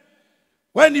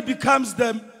 when he becomes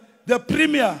the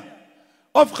premier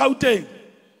of Gauteng,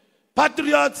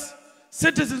 patriots,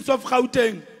 citizens of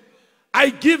Gauteng, I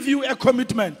give you a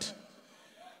commitment.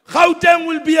 Gauteng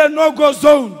will be a no-go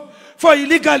zone for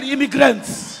illegal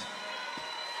immigrants.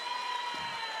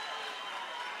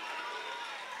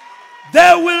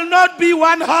 There will not be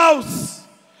one house.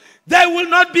 There will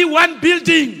not be one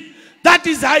building that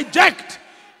is hijacked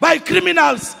by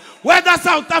criminals, whether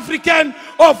South African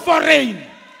or foreign.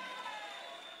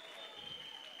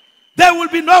 There will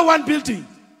be no one building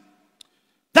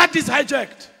that is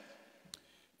hijacked.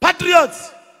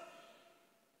 Patriots,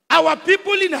 our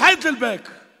people in Heidelberg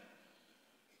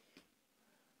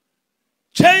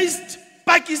chased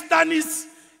Pakistanis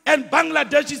and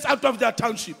Bangladeshis out of their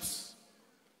townships.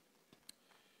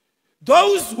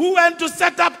 Those who went to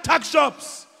set up tuck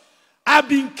shops are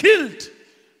being killed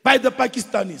by the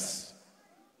Pakistanis.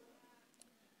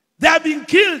 They are being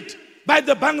killed by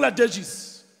the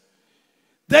Bangladeshis.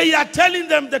 They are telling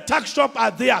them the tuck shop are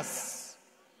theirs.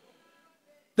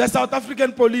 The South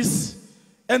African police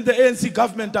and the ANC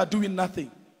government are doing nothing.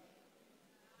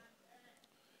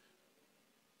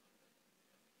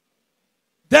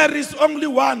 There is only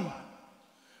one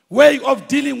way of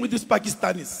dealing with these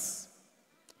Pakistanis.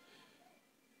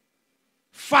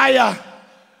 Fire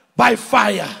by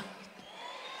fire.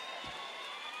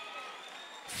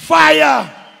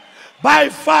 Fire by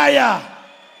fire.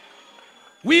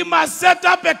 We must set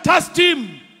up a task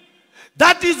team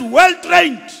that is well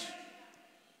trained.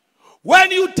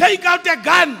 When you take out a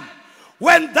gun,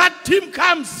 when that team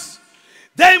comes,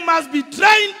 they must be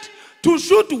trained to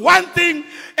shoot one thing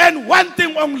and one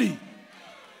thing only: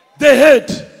 the head.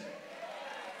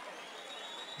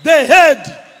 The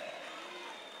head.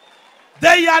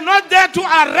 They are not there to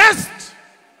arrest.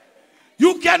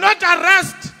 You cannot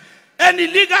arrest an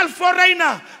illegal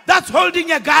foreigner that's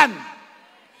holding a gun,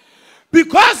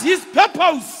 because his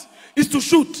purpose is to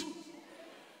shoot.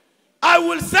 I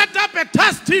will set up a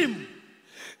task team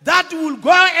that will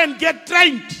go and get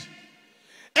trained.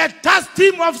 A task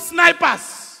team of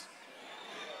snipers.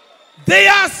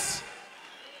 Theirs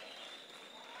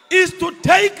is to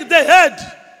take the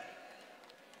head.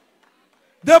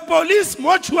 The police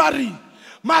mortuary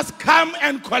must come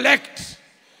and collect.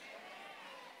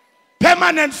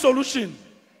 Permanent solution.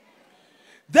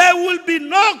 There will be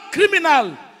no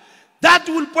criminal that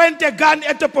will point a gun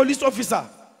at a police officer.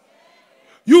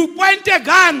 You point a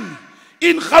gun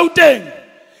in Gauteng,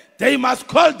 they must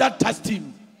call that task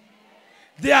team.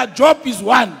 Their job is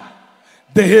one,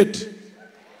 the head.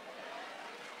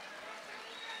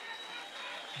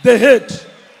 The head.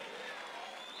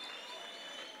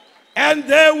 And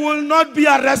they will not be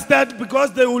arrested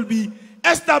because they will be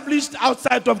established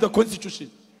outside of the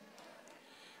constitution.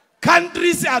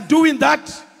 Countries are doing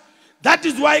that. That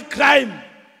is why crime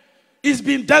is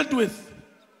being dealt with.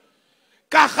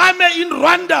 Kagame in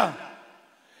Rwanda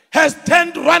has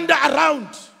turned Rwanda around.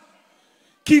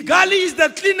 Kigali is the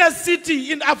cleanest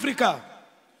city in Africa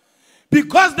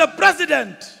because the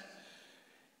president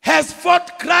has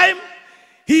fought crime.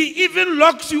 He even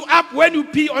locks you up when you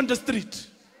pee on the street.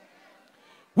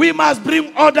 We must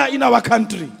bring order in our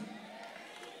country.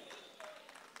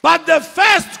 But the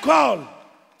first call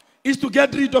is to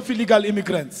get rid of illegal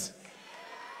immigrants.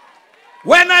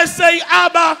 When I say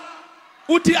Abba,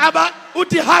 uti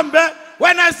hambe.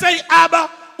 When I say Abba,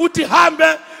 uti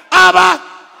hambe. Abba,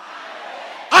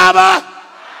 Abba,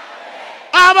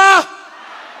 Abba,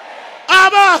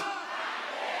 Abba.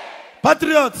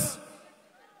 Patriots,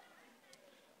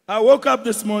 I woke up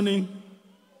this morning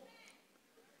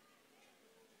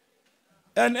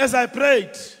and as I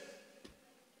prayed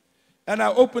and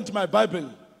I opened my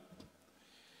Bible,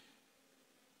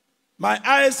 my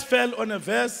eyes fell on a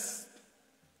verse,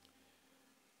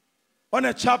 on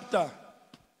a chapter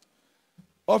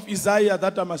of Isaiah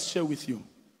that I must share with you.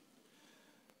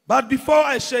 But before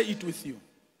I share it with you,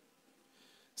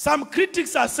 some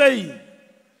critics are saying,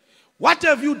 what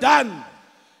have you done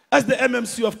as the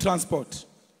MMC of transport?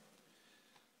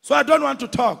 So I don't want to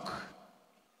talk.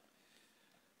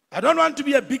 I don't want to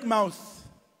be a big mouth.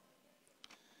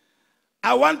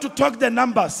 I want to talk the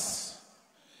numbers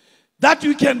that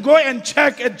you can go and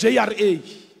check at JRA.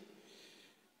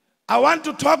 I want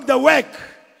to talk the work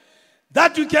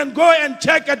that you can go and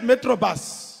check at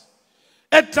Metrobus,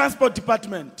 at Transport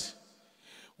Department.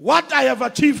 What I have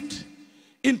achieved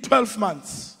in 12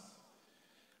 months.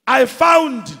 I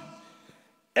found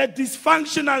a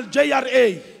dysfunctional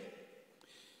JRA.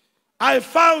 I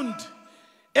found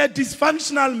a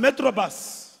dysfunctional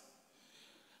Metrobus.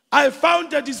 I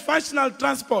found a dysfunctional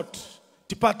Transport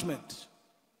Department.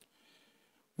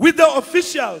 With the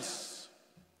officials,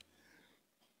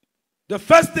 the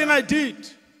first thing I did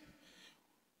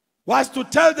was to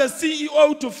tell the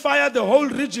CEO to fire the whole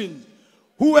region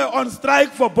who were on strike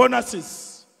for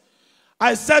bonuses.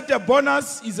 I said a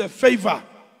bonus is a favor.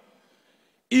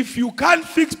 If you can't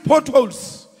fix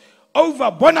potholes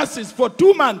over bonuses for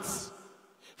 2 months,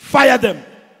 fire them.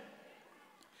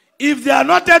 If they are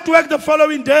not at work the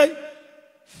following day,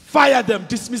 fire them,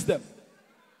 dismiss them.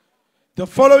 The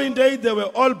following day, they were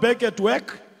all back at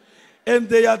work, and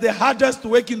they are the hardest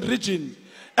working region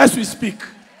as we speak.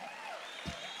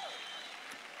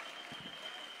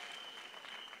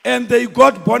 And they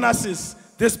got bonuses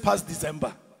this past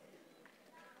December.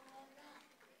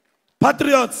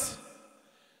 Patriots,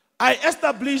 I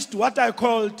established what I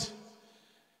called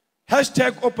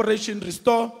hashtag Operation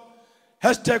Restore,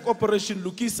 hashtag Operation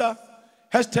Lukisa,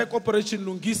 hashtag Operation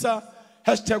Lungisa,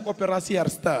 hashtag Operation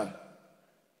Herstar.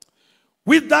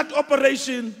 With that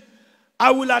operation, I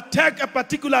will attack a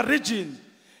particular region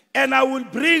and I will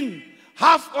bring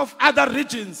half of other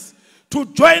regions to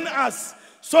join us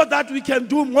so that we can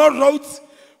do more roads,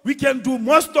 we can do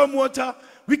more stormwater,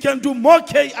 we can do more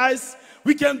KIs,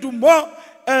 we can do more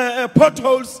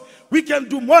potholes, we can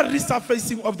do more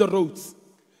resurfacing of the roads.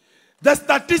 The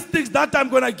statistics that I'm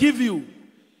going to give you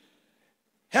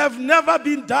have never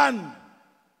been done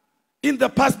in the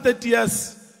past 30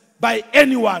 years by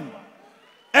anyone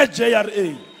at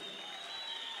JRA.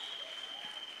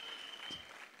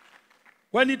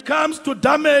 When it comes to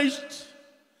damaged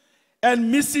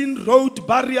and missing road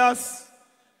barriers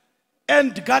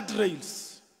and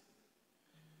guardrails,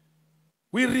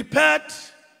 we repaired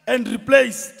and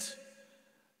replaced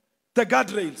the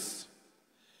guardrails.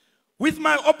 With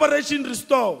my Operation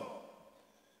Restore,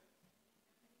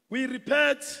 we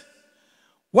repaired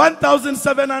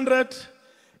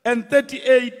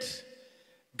 1,738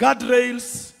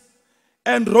 guardrails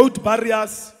and road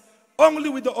barriers only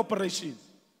with the operation.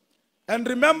 And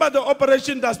remember, the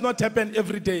operation does not happen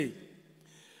every day.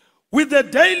 With the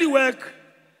daily work,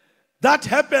 that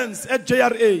happens at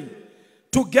JRA,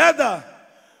 together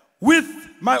with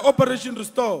my Operation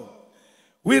Restore,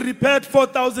 we repaired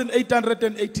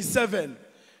 4,887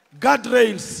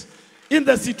 guardrails in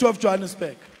the city of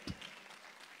Johannesburg.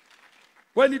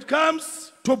 When it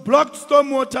comes to blocked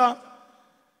stormwater,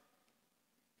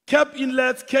 cap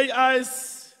inlets,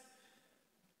 KIs,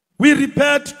 we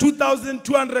repaired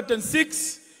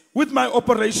 2,206 with my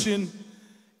operation,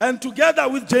 and together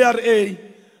with JRA,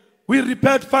 we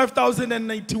repaired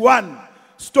 5,091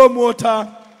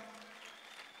 stormwater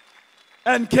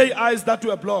and KIs that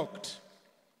were blocked.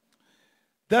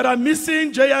 There are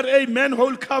missing JRA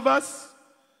manhole covers.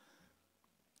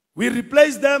 We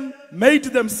replaced them, made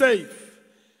them safe.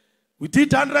 We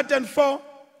did 104,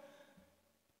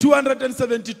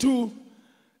 272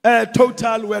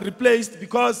 total were replaced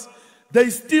because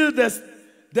there's still the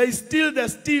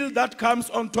steel that comes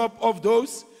on top of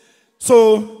those.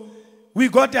 So we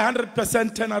got 100%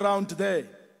 turnaround there.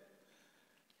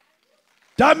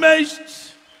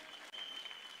 Damaged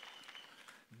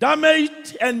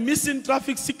and missing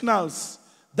traffic signals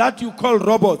that you call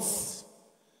robots.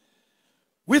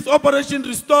 With Operation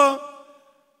Restore,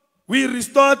 we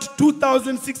restored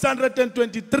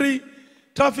 2,623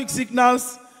 traffic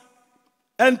signals,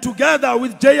 and together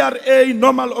with JRA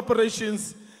normal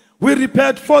operations, we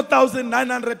repaired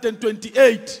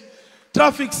 4,928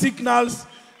 traffic signals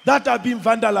that have been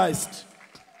vandalized.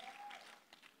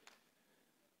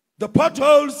 The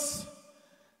potholes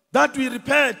that we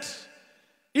repaired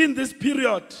in this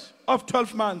period of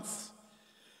 12 months,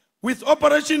 with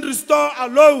Operation Restore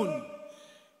alone,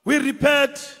 we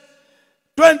repaired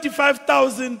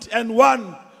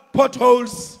 25,001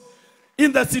 potholes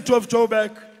in the city of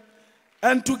Joburg.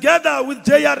 And together with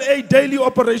JRA daily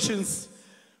operations,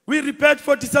 we repaired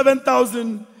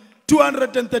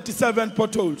 47,237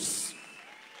 potholes.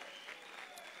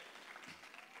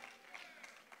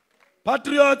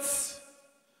 Patriots,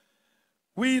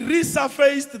 we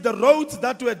resurfaced the roads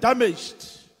that were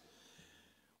damaged.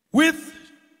 With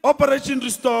Operation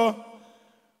Restore,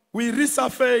 we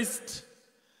resurfaced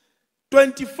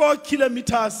 24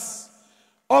 kilometers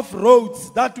of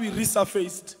roads that we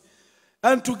resurfaced.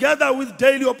 And together with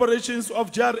daily operations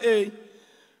of JRA,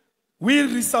 we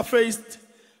resurfaced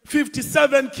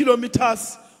 57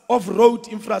 kilometers of road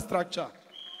infrastructure.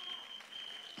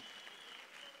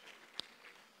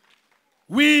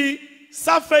 We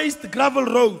surfaced gravel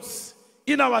roads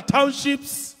in our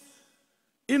townships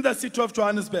in the city of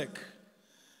Johannesburg.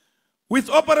 With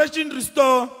Operation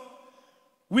Restore,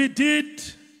 we did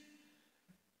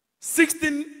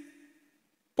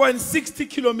 16.60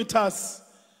 kilometers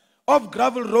of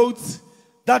gravel roads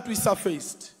that we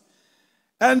surfaced.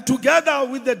 And together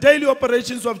with the daily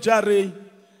operations of JRA,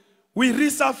 we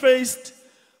resurfaced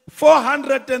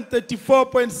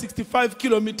 434.65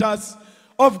 kilometers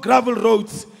of gravel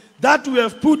roads that we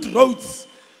have put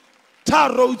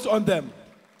tar roads on them.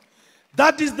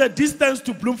 That is the distance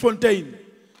to Bloemfontein,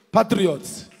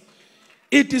 patriots.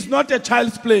 It is not a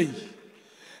child's play.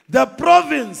 The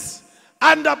province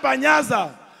under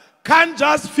Panyaza can't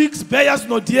just fix Beyers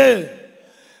Nodier.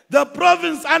 The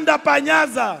province under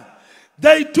Panyaza,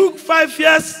 they took 5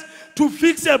 years to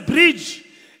fix a bridge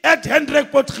at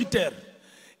Hendrik Potgieter.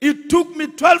 It took me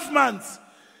 12 months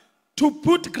to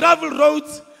put gravel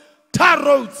roads, tar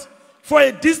roads, for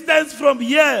a distance from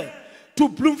here to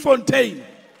Bloemfontein.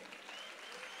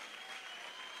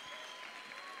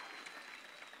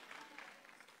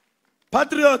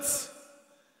 Patriots,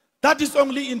 that is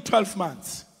only in 12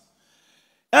 months.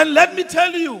 And let me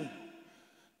tell you,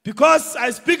 because I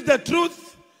speak the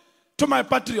truth to my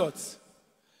patriots,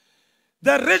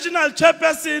 the regional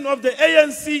chairperson of the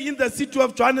ANC in the city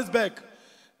of Johannesburg,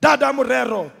 Dada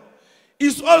Morero,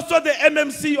 is also the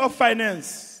MMC of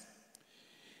Finance.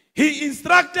 He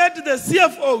instructed the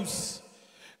CFOs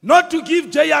not to give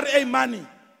JRA money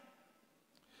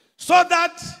so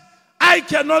that I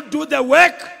cannot do the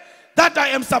work that I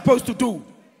am supposed to do.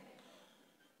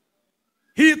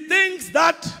 He thinks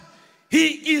that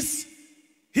he is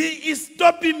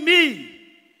stopping me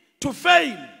to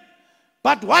fail.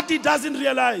 But what he doesn't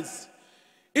realize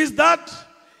is that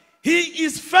he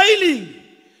is failing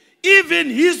even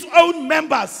his own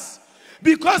members,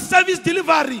 because service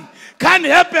delivery can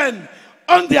happen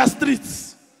on their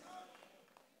streets.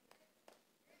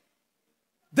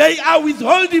 They are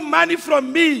withholding money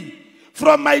from me,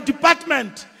 from my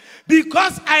department,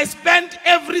 because I spent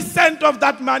every cent of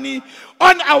that money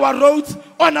on our roads,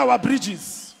 on our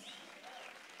bridges.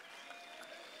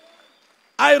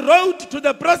 I wrote to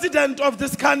the president of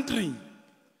this country,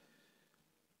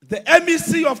 the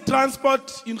MEC of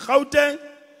Transport in Gauteng,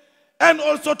 and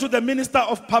also to the Minister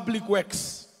of Public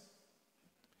Works.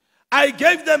 I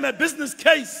gave them a business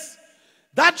case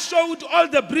that showed all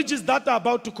the bridges that are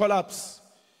about to collapse.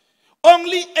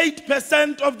 Only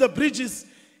 8% of the bridges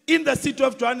in the city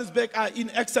of Johannesburg are in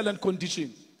excellent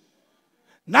condition.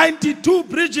 92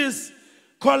 bridges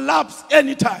collapse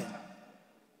anytime.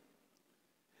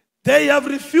 They have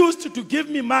refused to give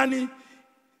me money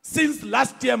since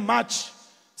last year, March,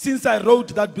 since I wrote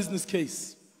that business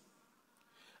case.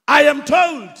 I am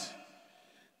told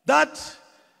that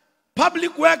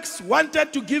Public Works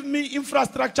wanted to give me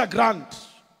infrastructure grant.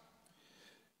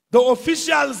 The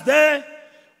officials there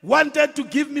wanted to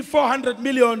give me 400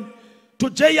 million to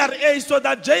JRA so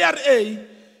that JRA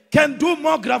can do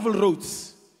more gravel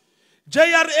roads.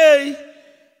 JRA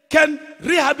can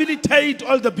rehabilitate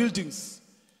all the buildings.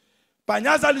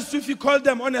 Panyaza Lisufi called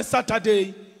them on a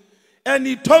Saturday and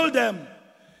he told them,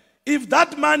 if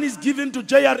that man is given to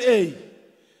JRA,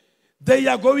 they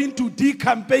are going to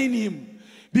de-campaign him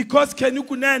because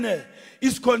Kunene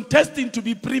is contesting to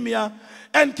be premier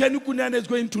and Kunene is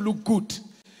going to look good.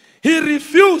 He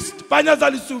refused,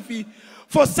 Panyaza Lisufi,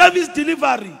 for service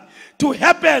delivery to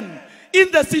happen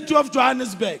in the city of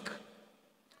Johannesburg.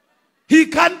 He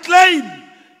can't claim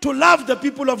to love the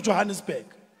people of Johannesburg.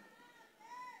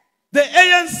 The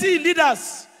ANC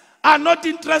leaders are not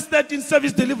interested in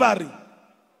service delivery.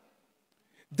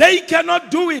 They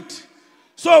cannot do it.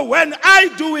 So when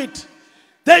I do it,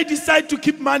 they decide to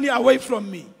keep money away from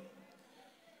me.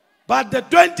 But the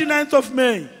 29th of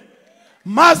May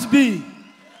must be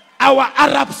our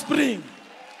Arab Spring.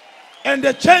 And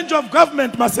the change of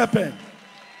government must happen.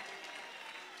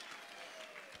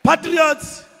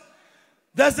 Patriots,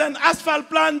 there's an asphalt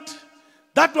plant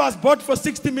that was bought for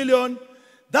 60 million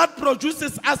that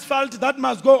produces asphalt that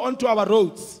must go onto our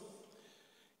roads.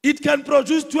 It can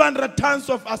produce 200 tons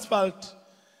of asphalt.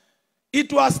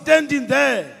 It was standing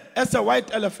there as a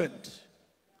white elephant.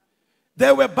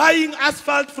 They were buying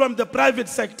asphalt from the private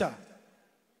sector.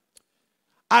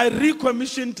 I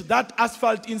recommissioned that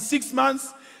asphalt in 6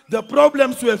 months. The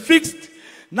problems were fixed.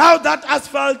 Now that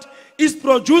asphalt is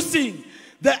producing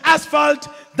the asphalt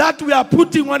that we are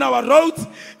putting on our roads,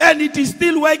 and it is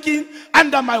still working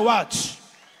under my watch.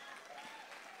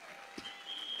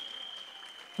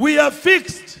 We have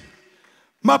fixed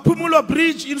Mapumulo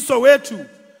Bridge in Soweto.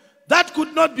 That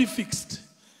could not be fixed.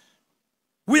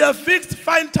 We have fixed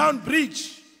Fine Town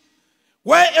Bridge,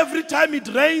 where every time it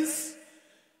rains,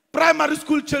 primary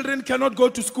school children cannot go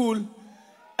to school,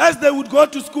 as they would go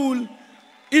to school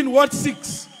in Ward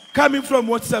 6, coming from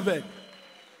Ward 7.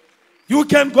 You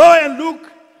can go and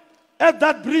look at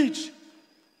that bridge.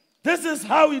 This is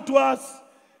how it was.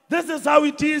 This is how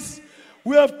it is.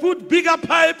 We have put bigger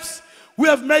pipes. We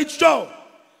have made sure.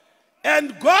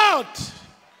 And God,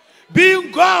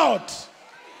 being God,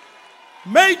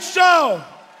 made sure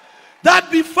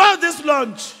that before this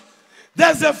launch,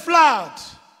 there's a flood.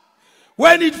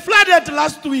 When it flooded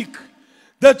last week,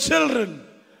 the children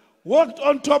walked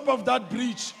on top of that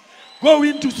bridge,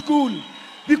 going to school,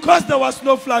 because there was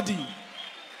no flooding.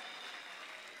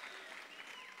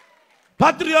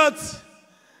 Patriots,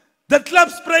 the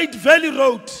Klapspruit Valley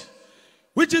Road,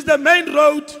 which is the main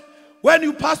road when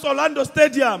you pass Orlando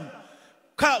Stadium,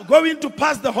 going to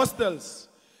pass the hostels,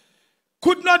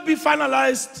 could not be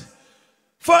finalized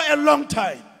for a long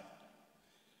time.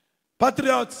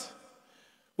 Patriots,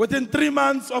 within 3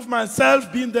 months of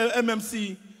myself being the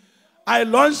MMC, I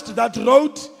launched that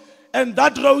road, and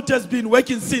that road has been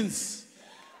working since.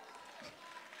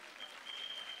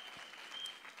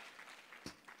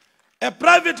 A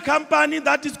private company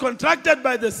that is contracted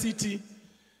by the city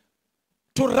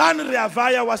to run Rea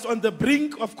Vaya was on the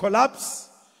brink of collapse.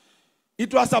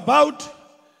 It was about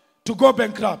to go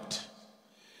bankrupt.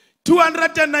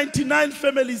 299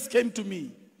 families came to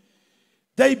me.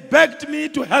 They begged me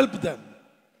to help them.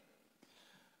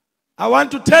 I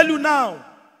want to tell you now,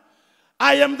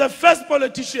 I am the first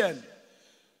politician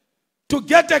to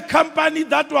get a company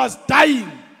that was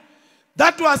dying,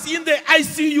 that was in the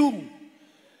ICU,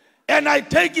 and I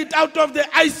take it out of the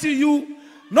ICU,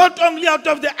 not only out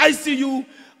of the ICU,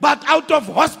 but out of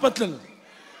hospital.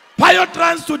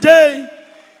 Biotrans today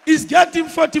is getting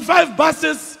 45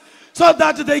 buses so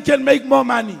that they can make more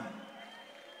money.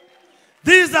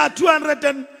 These are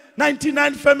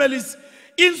 299 families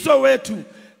in Soweto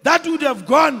that would have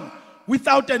gone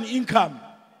without an income.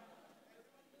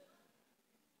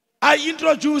 I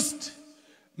introduced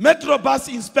Metro Bus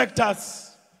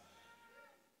inspectors.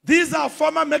 These are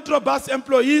former Metro Bus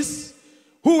employees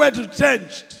who were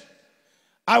retrenched.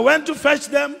 I went to fetch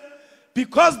them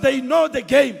because they know the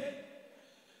game.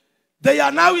 They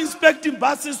are now inspecting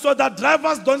buses so that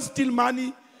drivers don't steal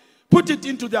money, put it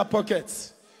into their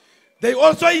pockets. They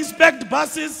also inspect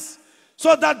buses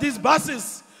so that these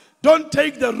buses don't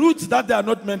take the routes that they are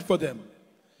not meant for them.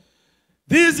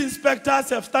 These inspectors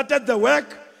have started the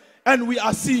work, and we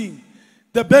are seeing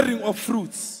the bearing of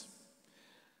fruits.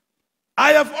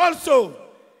 I have also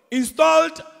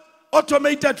installed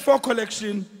automated for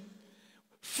collection,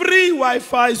 free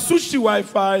Wi-Fi, sushi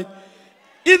Wi-Fi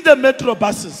in the metro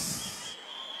buses.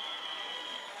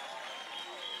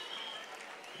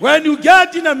 When you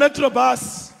get in a metro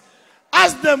bus,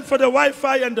 ask them for the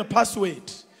Wi-Fi and the password.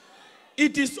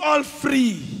 It is all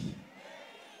free.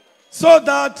 So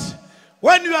that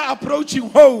when you are approaching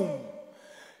home,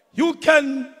 you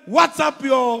can WhatsApp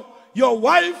your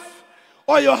wife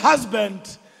or your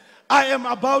husband, I am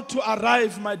about to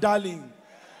arrive, my darling.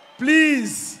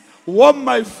 Please warm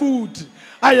my food.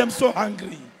 I am so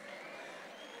hungry.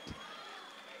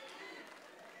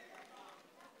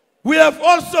 We have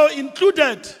also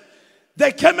included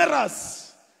the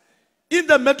cameras in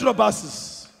the metro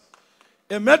buses.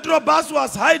 A metro bus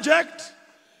was hijacked,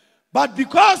 but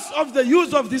because of the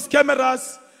use of these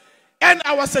cameras and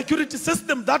our security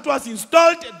system that was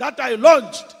installed, that I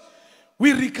launched,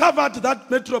 we recovered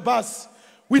that metro bus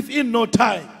within no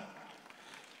time.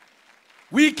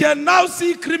 We can now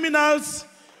see criminals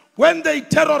when they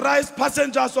terrorize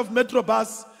passengers of metro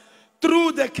bus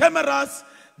through the cameras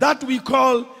that we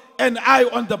call an eye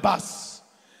on the bus.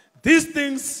 These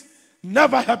things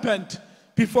never happened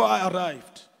before I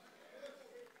arrived.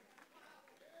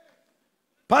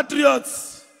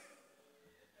 Patriots,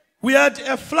 we had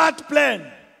a flat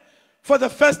plan for the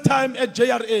first time at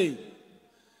JRA.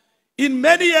 In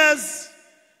many years,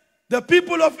 the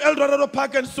people of El Dorado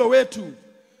Park and Soweto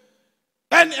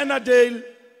and Enadale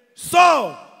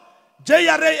saw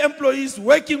JRA employees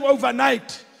working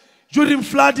overnight during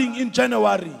flooding in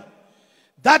January.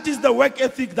 That is the work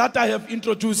ethic that I have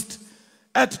introduced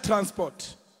at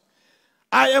Transport.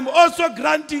 I am also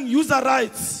granting user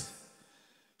rights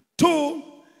to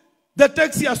the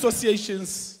taxi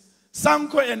associations,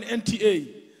 SANCO and NTA,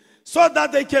 so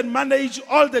that they can manage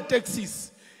all the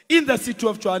taxis in the city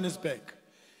of Johannesburg.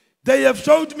 They have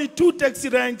showed me 2 taxi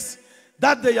ranks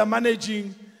that they are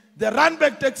managing, the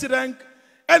Randburg taxi rank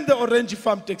and the Orange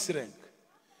Farm taxi rank.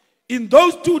 In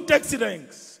those 2 taxi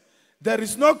ranks, there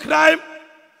is no crime,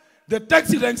 the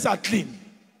taxi ranks are clean.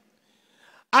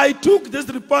 I took this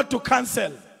report to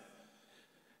council.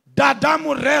 Dada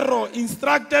Murero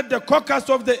instructed the caucus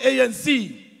of the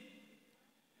ANC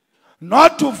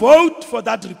not to vote for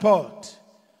that report.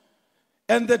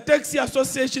 And the taxi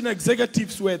association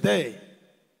executives were there.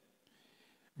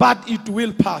 But it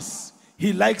will pass,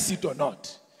 he likes it or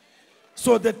not.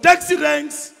 So the taxi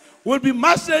ranks will be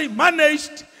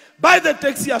managed by the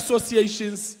taxi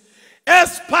associations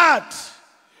as part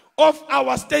of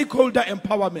our stakeholder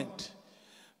empowerment.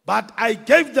 But I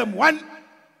gave them one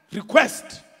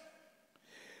request.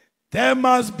 There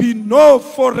must be no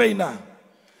foreigner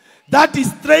that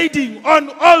is trading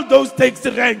on all those taxi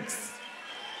ranks.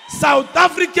 South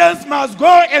Africans must go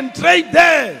and trade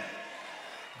there.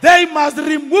 They must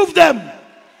remove them.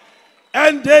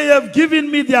 And they have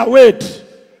given me their word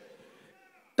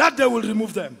that they will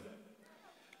remove them.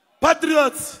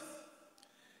 Patriots,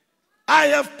 I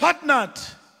have partnered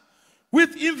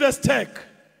with Investec,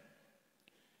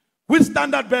 with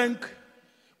Standard Bank,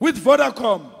 with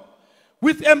Vodacom,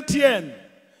 with MTN,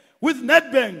 with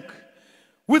Nedbank,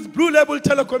 with Blue Label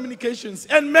Telecommunications,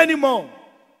 and many more.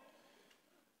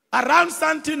 Around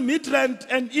Sandton, Midrand,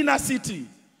 and Inner City,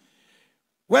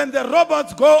 when the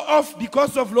robots go off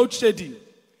because of load shedding,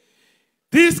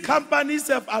 these companies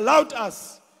have allowed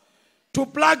us to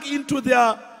plug into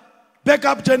their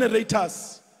backup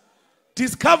generators.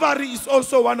 Discovery is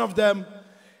also one of them.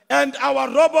 And our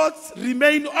robots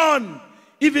remain on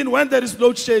even when there is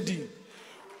load shedding.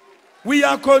 We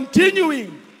are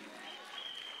continuing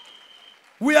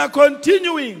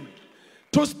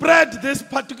to spread this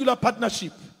particular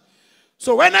partnership.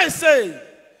 So when I say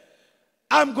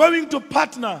I'm going to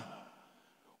partner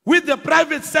with the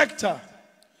private sector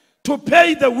to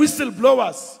pay the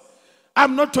whistleblowers,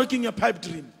 I'm not talking a pipe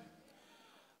dream.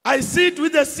 I sit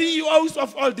with the CEOs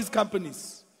of all these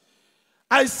companies.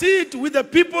 I sit with the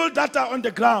people that are on the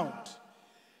ground.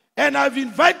 And I've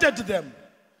invited them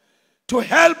to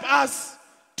help us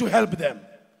to help them.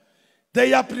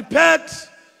 They are prepared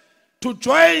to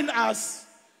join us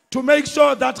to make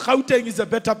sure that Gauteng is a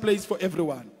better place for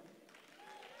everyone.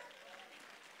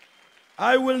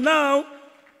 I will now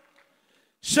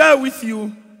share with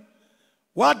you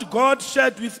what God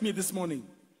shared with me this morning.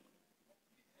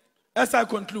 As I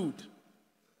conclude,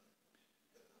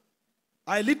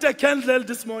 I lit a candle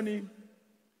this morning,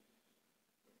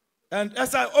 and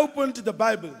as I opened the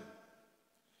Bible,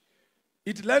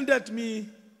 it landed me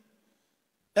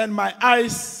and my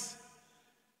eyes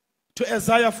to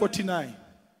Isaiah 49.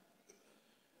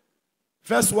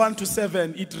 Verse 1 to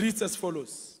 7, it reads as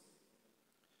follows.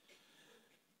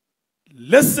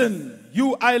 Listen,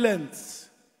 you islands.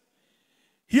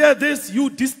 Hear this, you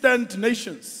distant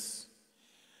nations.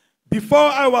 Before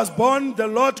I was born, the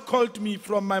Lord called me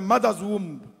from my mother's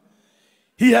womb.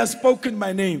 He has spoken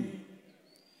my name.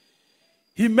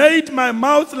 He made my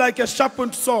mouth like a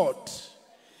sharpened sword.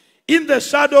 In the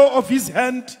shadow of his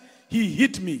hand, he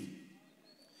hid me.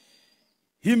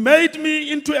 He made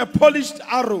me into a polished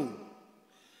arrow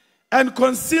and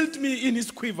concealed me in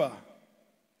his quiver.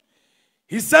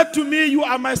 He said to me, you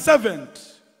are my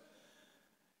servant,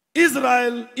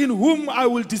 Israel, in whom I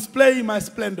will display my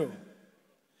splendor.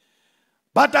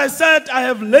 But I said, I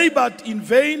have labored in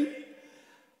vain.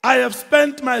 I have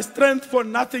spent my strength for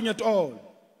nothing at all.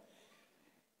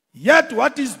 Yet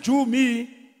what is due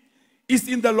me is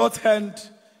in the Lord's hand,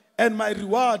 and my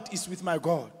reward is with my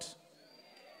God.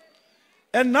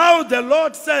 And now the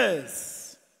Lord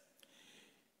says,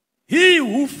 he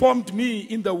who formed me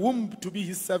in the womb to be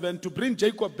his servant, to bring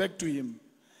Jacob back to him,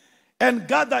 and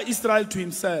gather Israel to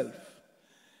himself.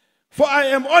 For I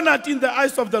am honored in the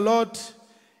eyes of the Lord,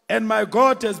 and my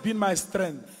God has been my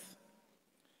strength.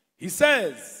 He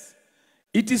says,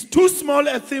 it is too small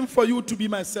a thing for you to be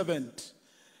my servant,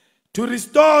 to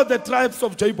restore the tribes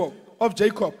of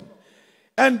Jacob,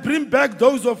 and bring back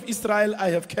those of Israel I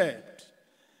have kept.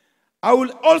 I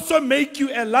will also make you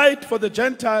a light for the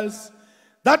Gentiles,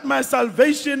 that my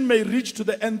salvation may reach to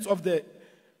the ends of the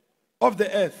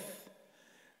earth.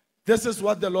 This is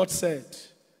what the Lord said,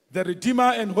 the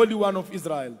Redeemer and Holy One of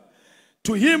Israel.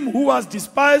 To him who was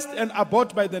despised and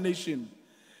abhorred by the nation,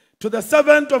 to the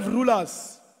servant of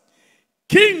rulers,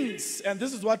 kings, and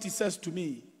this is what he says to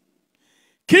me,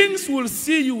 kings will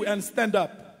see you and stand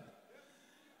up.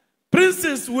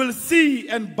 Princes will see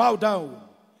and bow down,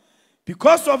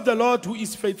 because of the Lord who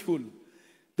is faithful,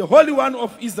 the Holy One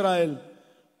of Israel,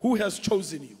 who has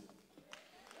chosen you.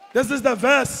 This is the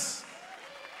verse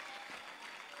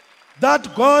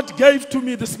that God gave to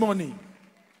me this morning.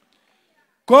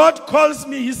 God calls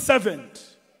me his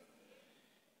servant.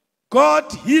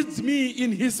 God hides me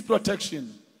in his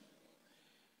protection.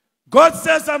 God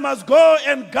says I must go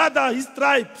and gather his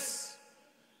tribes.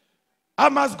 I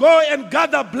must go and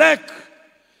gather black,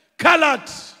 colored,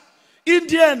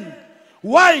 Indian,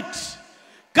 white,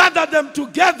 gather them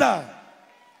together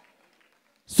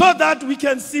so that we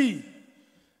can see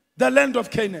the land of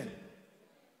Canaan.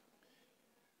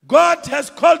 God has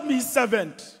called me his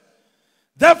servant.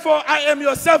 Therefore, I am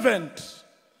your servant.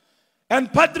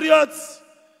 And patriots,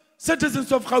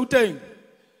 citizens of Gauteng,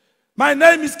 my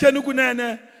name is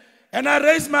Kunene, and I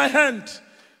raise my hand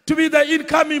to be the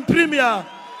incoming premier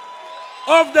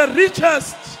of the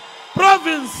richest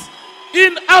province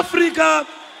in Africa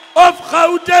of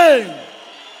Gauteng.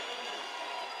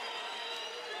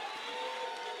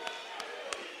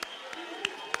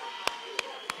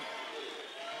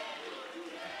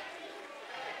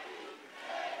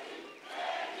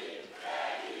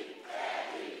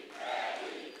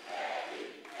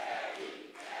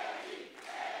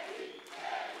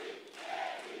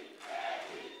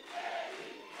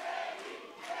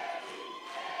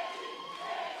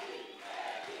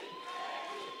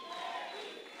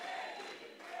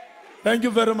 Thank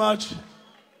you very much.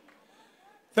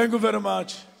 Thank you very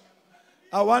much.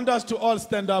 I want us to all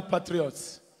stand up,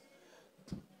 patriots.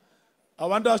 I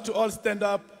want us to all stand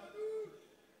up.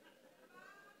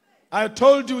 I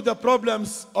told you the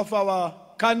problems of our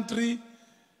country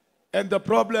and the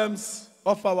problems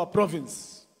of our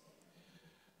province.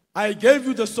 I gave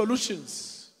you the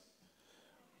solutions.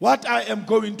 What I am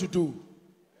going to do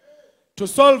to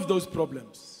solve those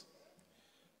problems.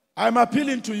 I'm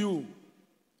appealing to you.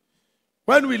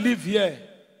 When we live here,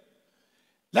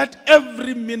 let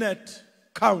every minute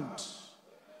count.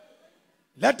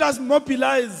 Let us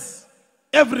mobilize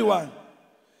everyone.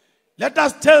 Let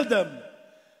us tell them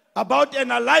about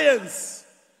an alliance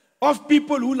of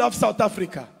people who love South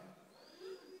Africa.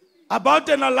 About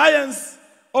an alliance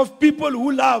of people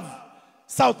who love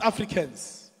South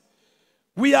Africans.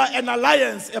 We are an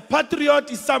alliance. A patriot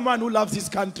is someone who loves his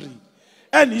country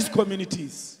and his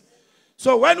communities.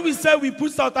 So when we say we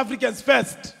put South Africans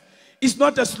first, it's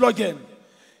not a slogan.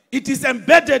 It is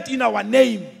embedded in our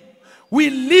name.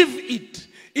 We live it.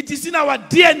 It is in our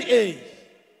DNA.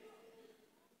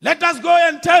 Let us go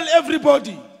and tell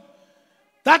everybody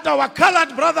that our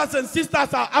colored brothers and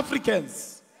sisters are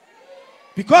Africans.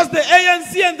 Because the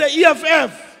ANC and the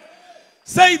EFF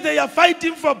say they are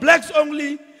fighting for blacks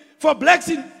only, for blacks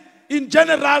in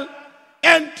general,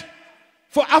 and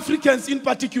for Africans in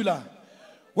particular.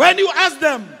 When you ask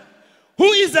them,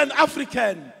 who is an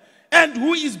African and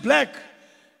who is black?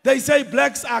 They say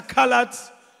blacks are colored,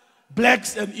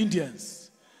 blacks and Indians.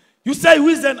 You say, who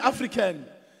is an African?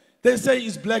 They say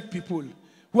it's black people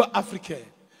who are African.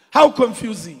 How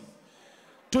confusing.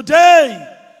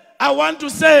 Today, I want to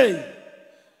say,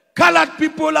 colored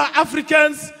people are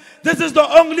Africans. This is the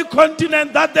only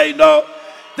continent that they know.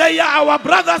 They are our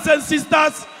brothers and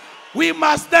sisters. We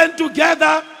must stand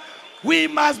together. We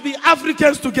must be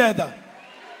Africans together.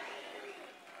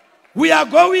 We are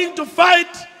going to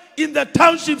fight in the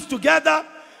townships together.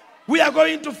 We are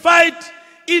going to fight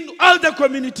in all the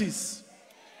communities.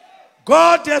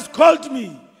 God has called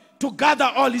me to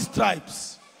gather all his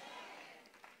tribes.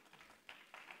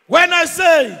 When I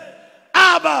say,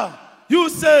 Abba, you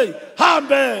say,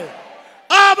 Hambe.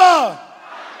 Abba!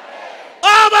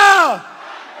 Abba!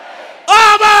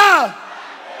 Abba!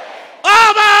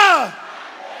 Abba!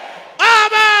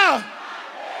 Abba!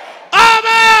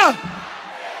 Abba!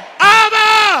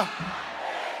 Abba!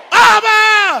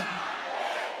 Abba!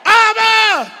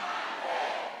 Abba!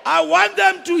 I want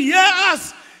them to hear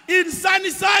us in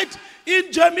Sunnyside, in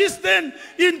Germiston,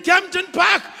 in Kempton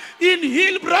Park, in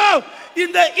Hillbrow,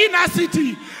 in the inner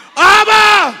city.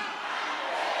 Abba!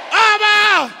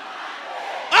 Abba!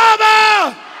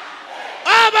 Abba!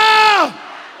 Abba!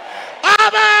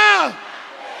 Abba!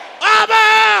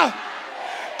 Abba!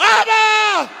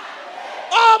 Abba!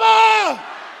 Abba!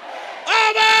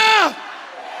 Abba!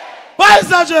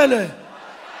 Baizajele!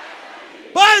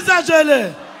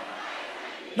 Baizajele!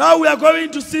 Now we are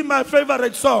going to sing my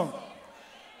favorite song.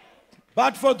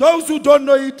 But for those who don't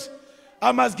know it,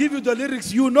 I must give you the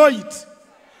lyrics. You know it.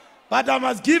 But I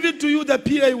must give it to you the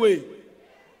PA way.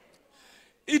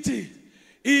 Iti.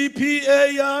 EPA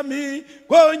yami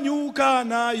gonyuka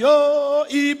na yo.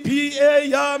 EPA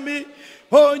yami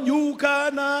gonyuka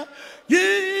na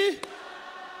yi.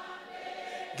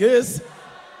 Guess.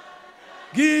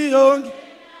 Giyong.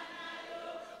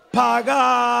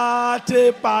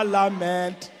 Pagate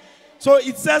parliament. So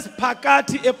it says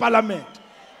Pagati e parliament.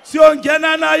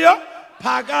 Siongena na yo.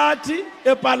 Pagati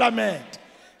e parliament.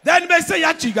 Then they say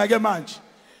yachiga ge manje.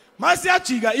 Masi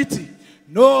yachiga iti.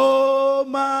 No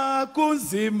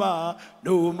makunzima,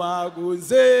 no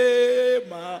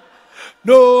makunzema,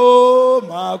 no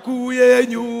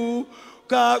makuyenyu,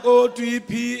 kako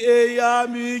twipi ya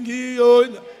mingi yo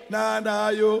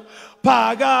nanayo,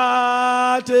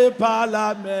 pagate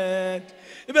parliament.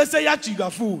 Ibe say yachiga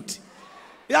food,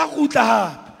 yakuta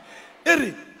hap,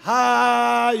 iri.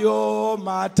 Hayo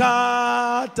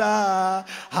matata,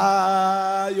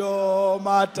 hayo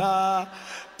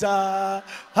matata,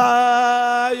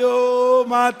 hayo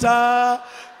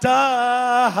matata,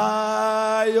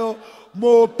 hayo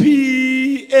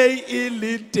mopi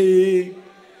ilinte,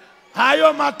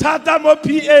 hayo matata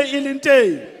mopi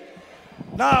ilinte.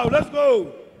 Now let's go.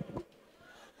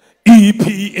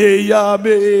 EPA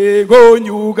yame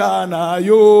gonyugana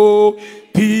yo.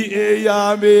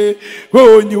 P.A.M.A.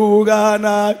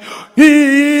 Gonyugana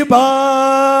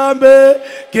Ibambe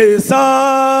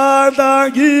Kesanda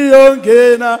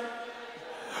Giongena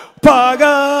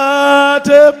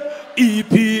Pagate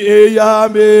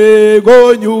E.P.A.M.A.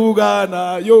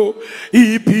 Gonyugana yo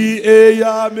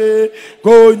E.P.A.M.A.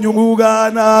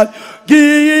 Gonyugana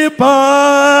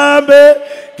Gibambe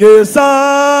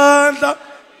Kesanda.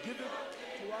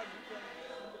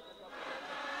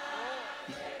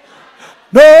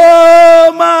 No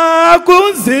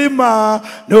makunzima,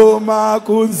 no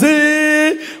makunzima,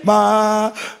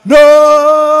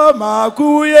 no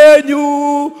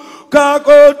makuyenyu,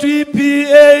 kako twipi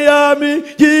yami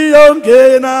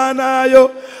giongena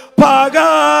nayo,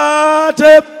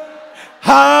 pagate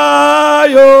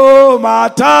hayo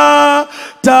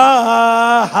matata,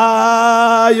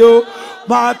 hayo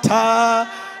matata,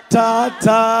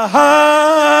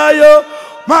 hayo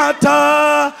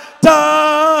matata.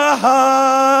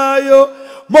 Tahayo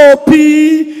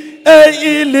mopi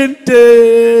ilinte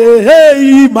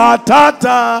hey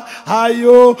matata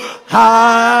hayo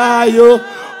hayo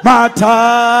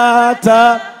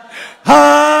matata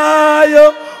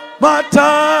hayo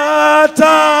matata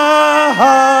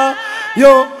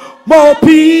hayo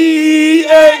mopi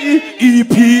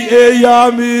EPA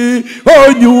yami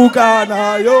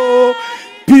onyugana yo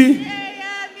pi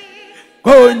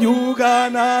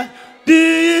onyugana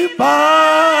di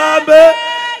pambe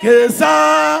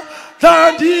kesa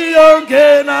tandi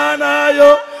ongena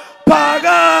nayo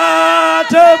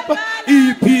pagate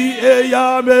EPA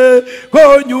yame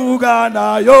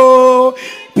konyugana yo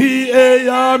PA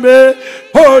yame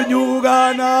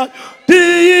konyugana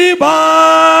di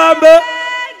pambe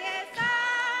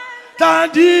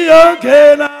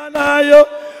Tandiyongena nayo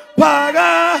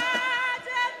phakathi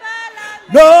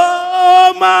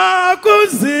noma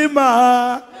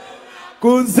kunzima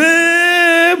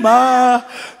kunzima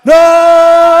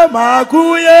noma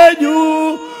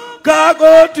kuyenyuka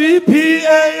kodwa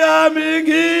iPA yami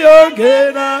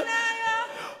ngiyongena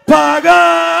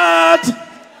phakathi.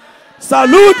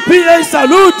 Salute PA,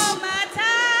 salute.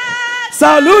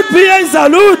 Salute PA,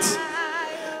 salute.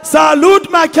 Salute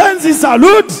Mackenzie,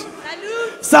 salute.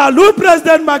 Salute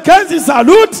President Mackenzie,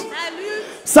 salute.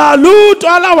 Salute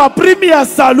all our premiers,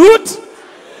 salute.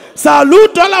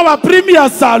 Salute all our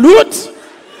premiers, salute.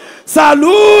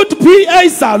 Salute PA,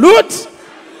 salute.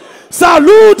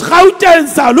 Salute Gauteng,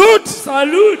 salute.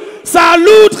 Salute.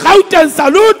 Salute Gauteng,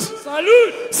 salute.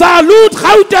 Salute. Salute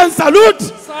Gauteng, salute.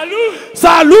 Salute.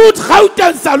 Salute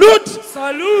Gauteng, salute.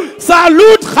 Salute.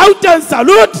 Salute Gauteng,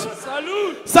 salute.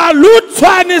 Salute. Salute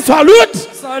Tshwane, salute.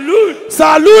 Salute.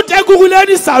 Salute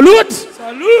Ekurhuleni, salute.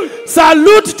 Salute.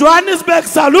 Salute Johannesburg,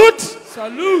 salute.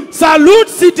 Salute. Salute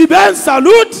Citibank,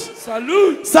 salute.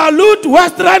 Salute. Salute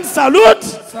Western, salute.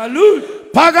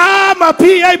 Salute. Pagama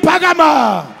PA,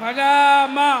 pagama.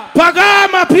 Pagama.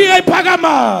 Pagama PA,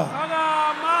 pagama.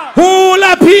 Pagama.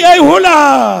 Hula PA,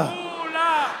 hula.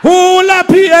 Hula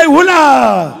PA,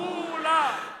 hula.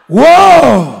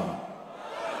 Whoa.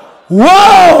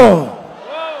 Whoa.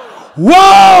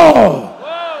 Whoa.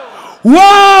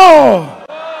 Whoa.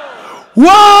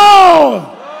 Whoa.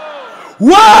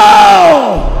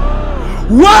 Whoa.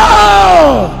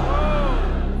 Whoa.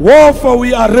 Whoa, for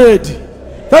we are ready.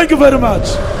 Thank you very much.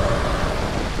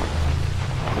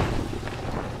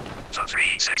 The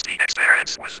 360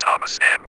 experience with Thomas M.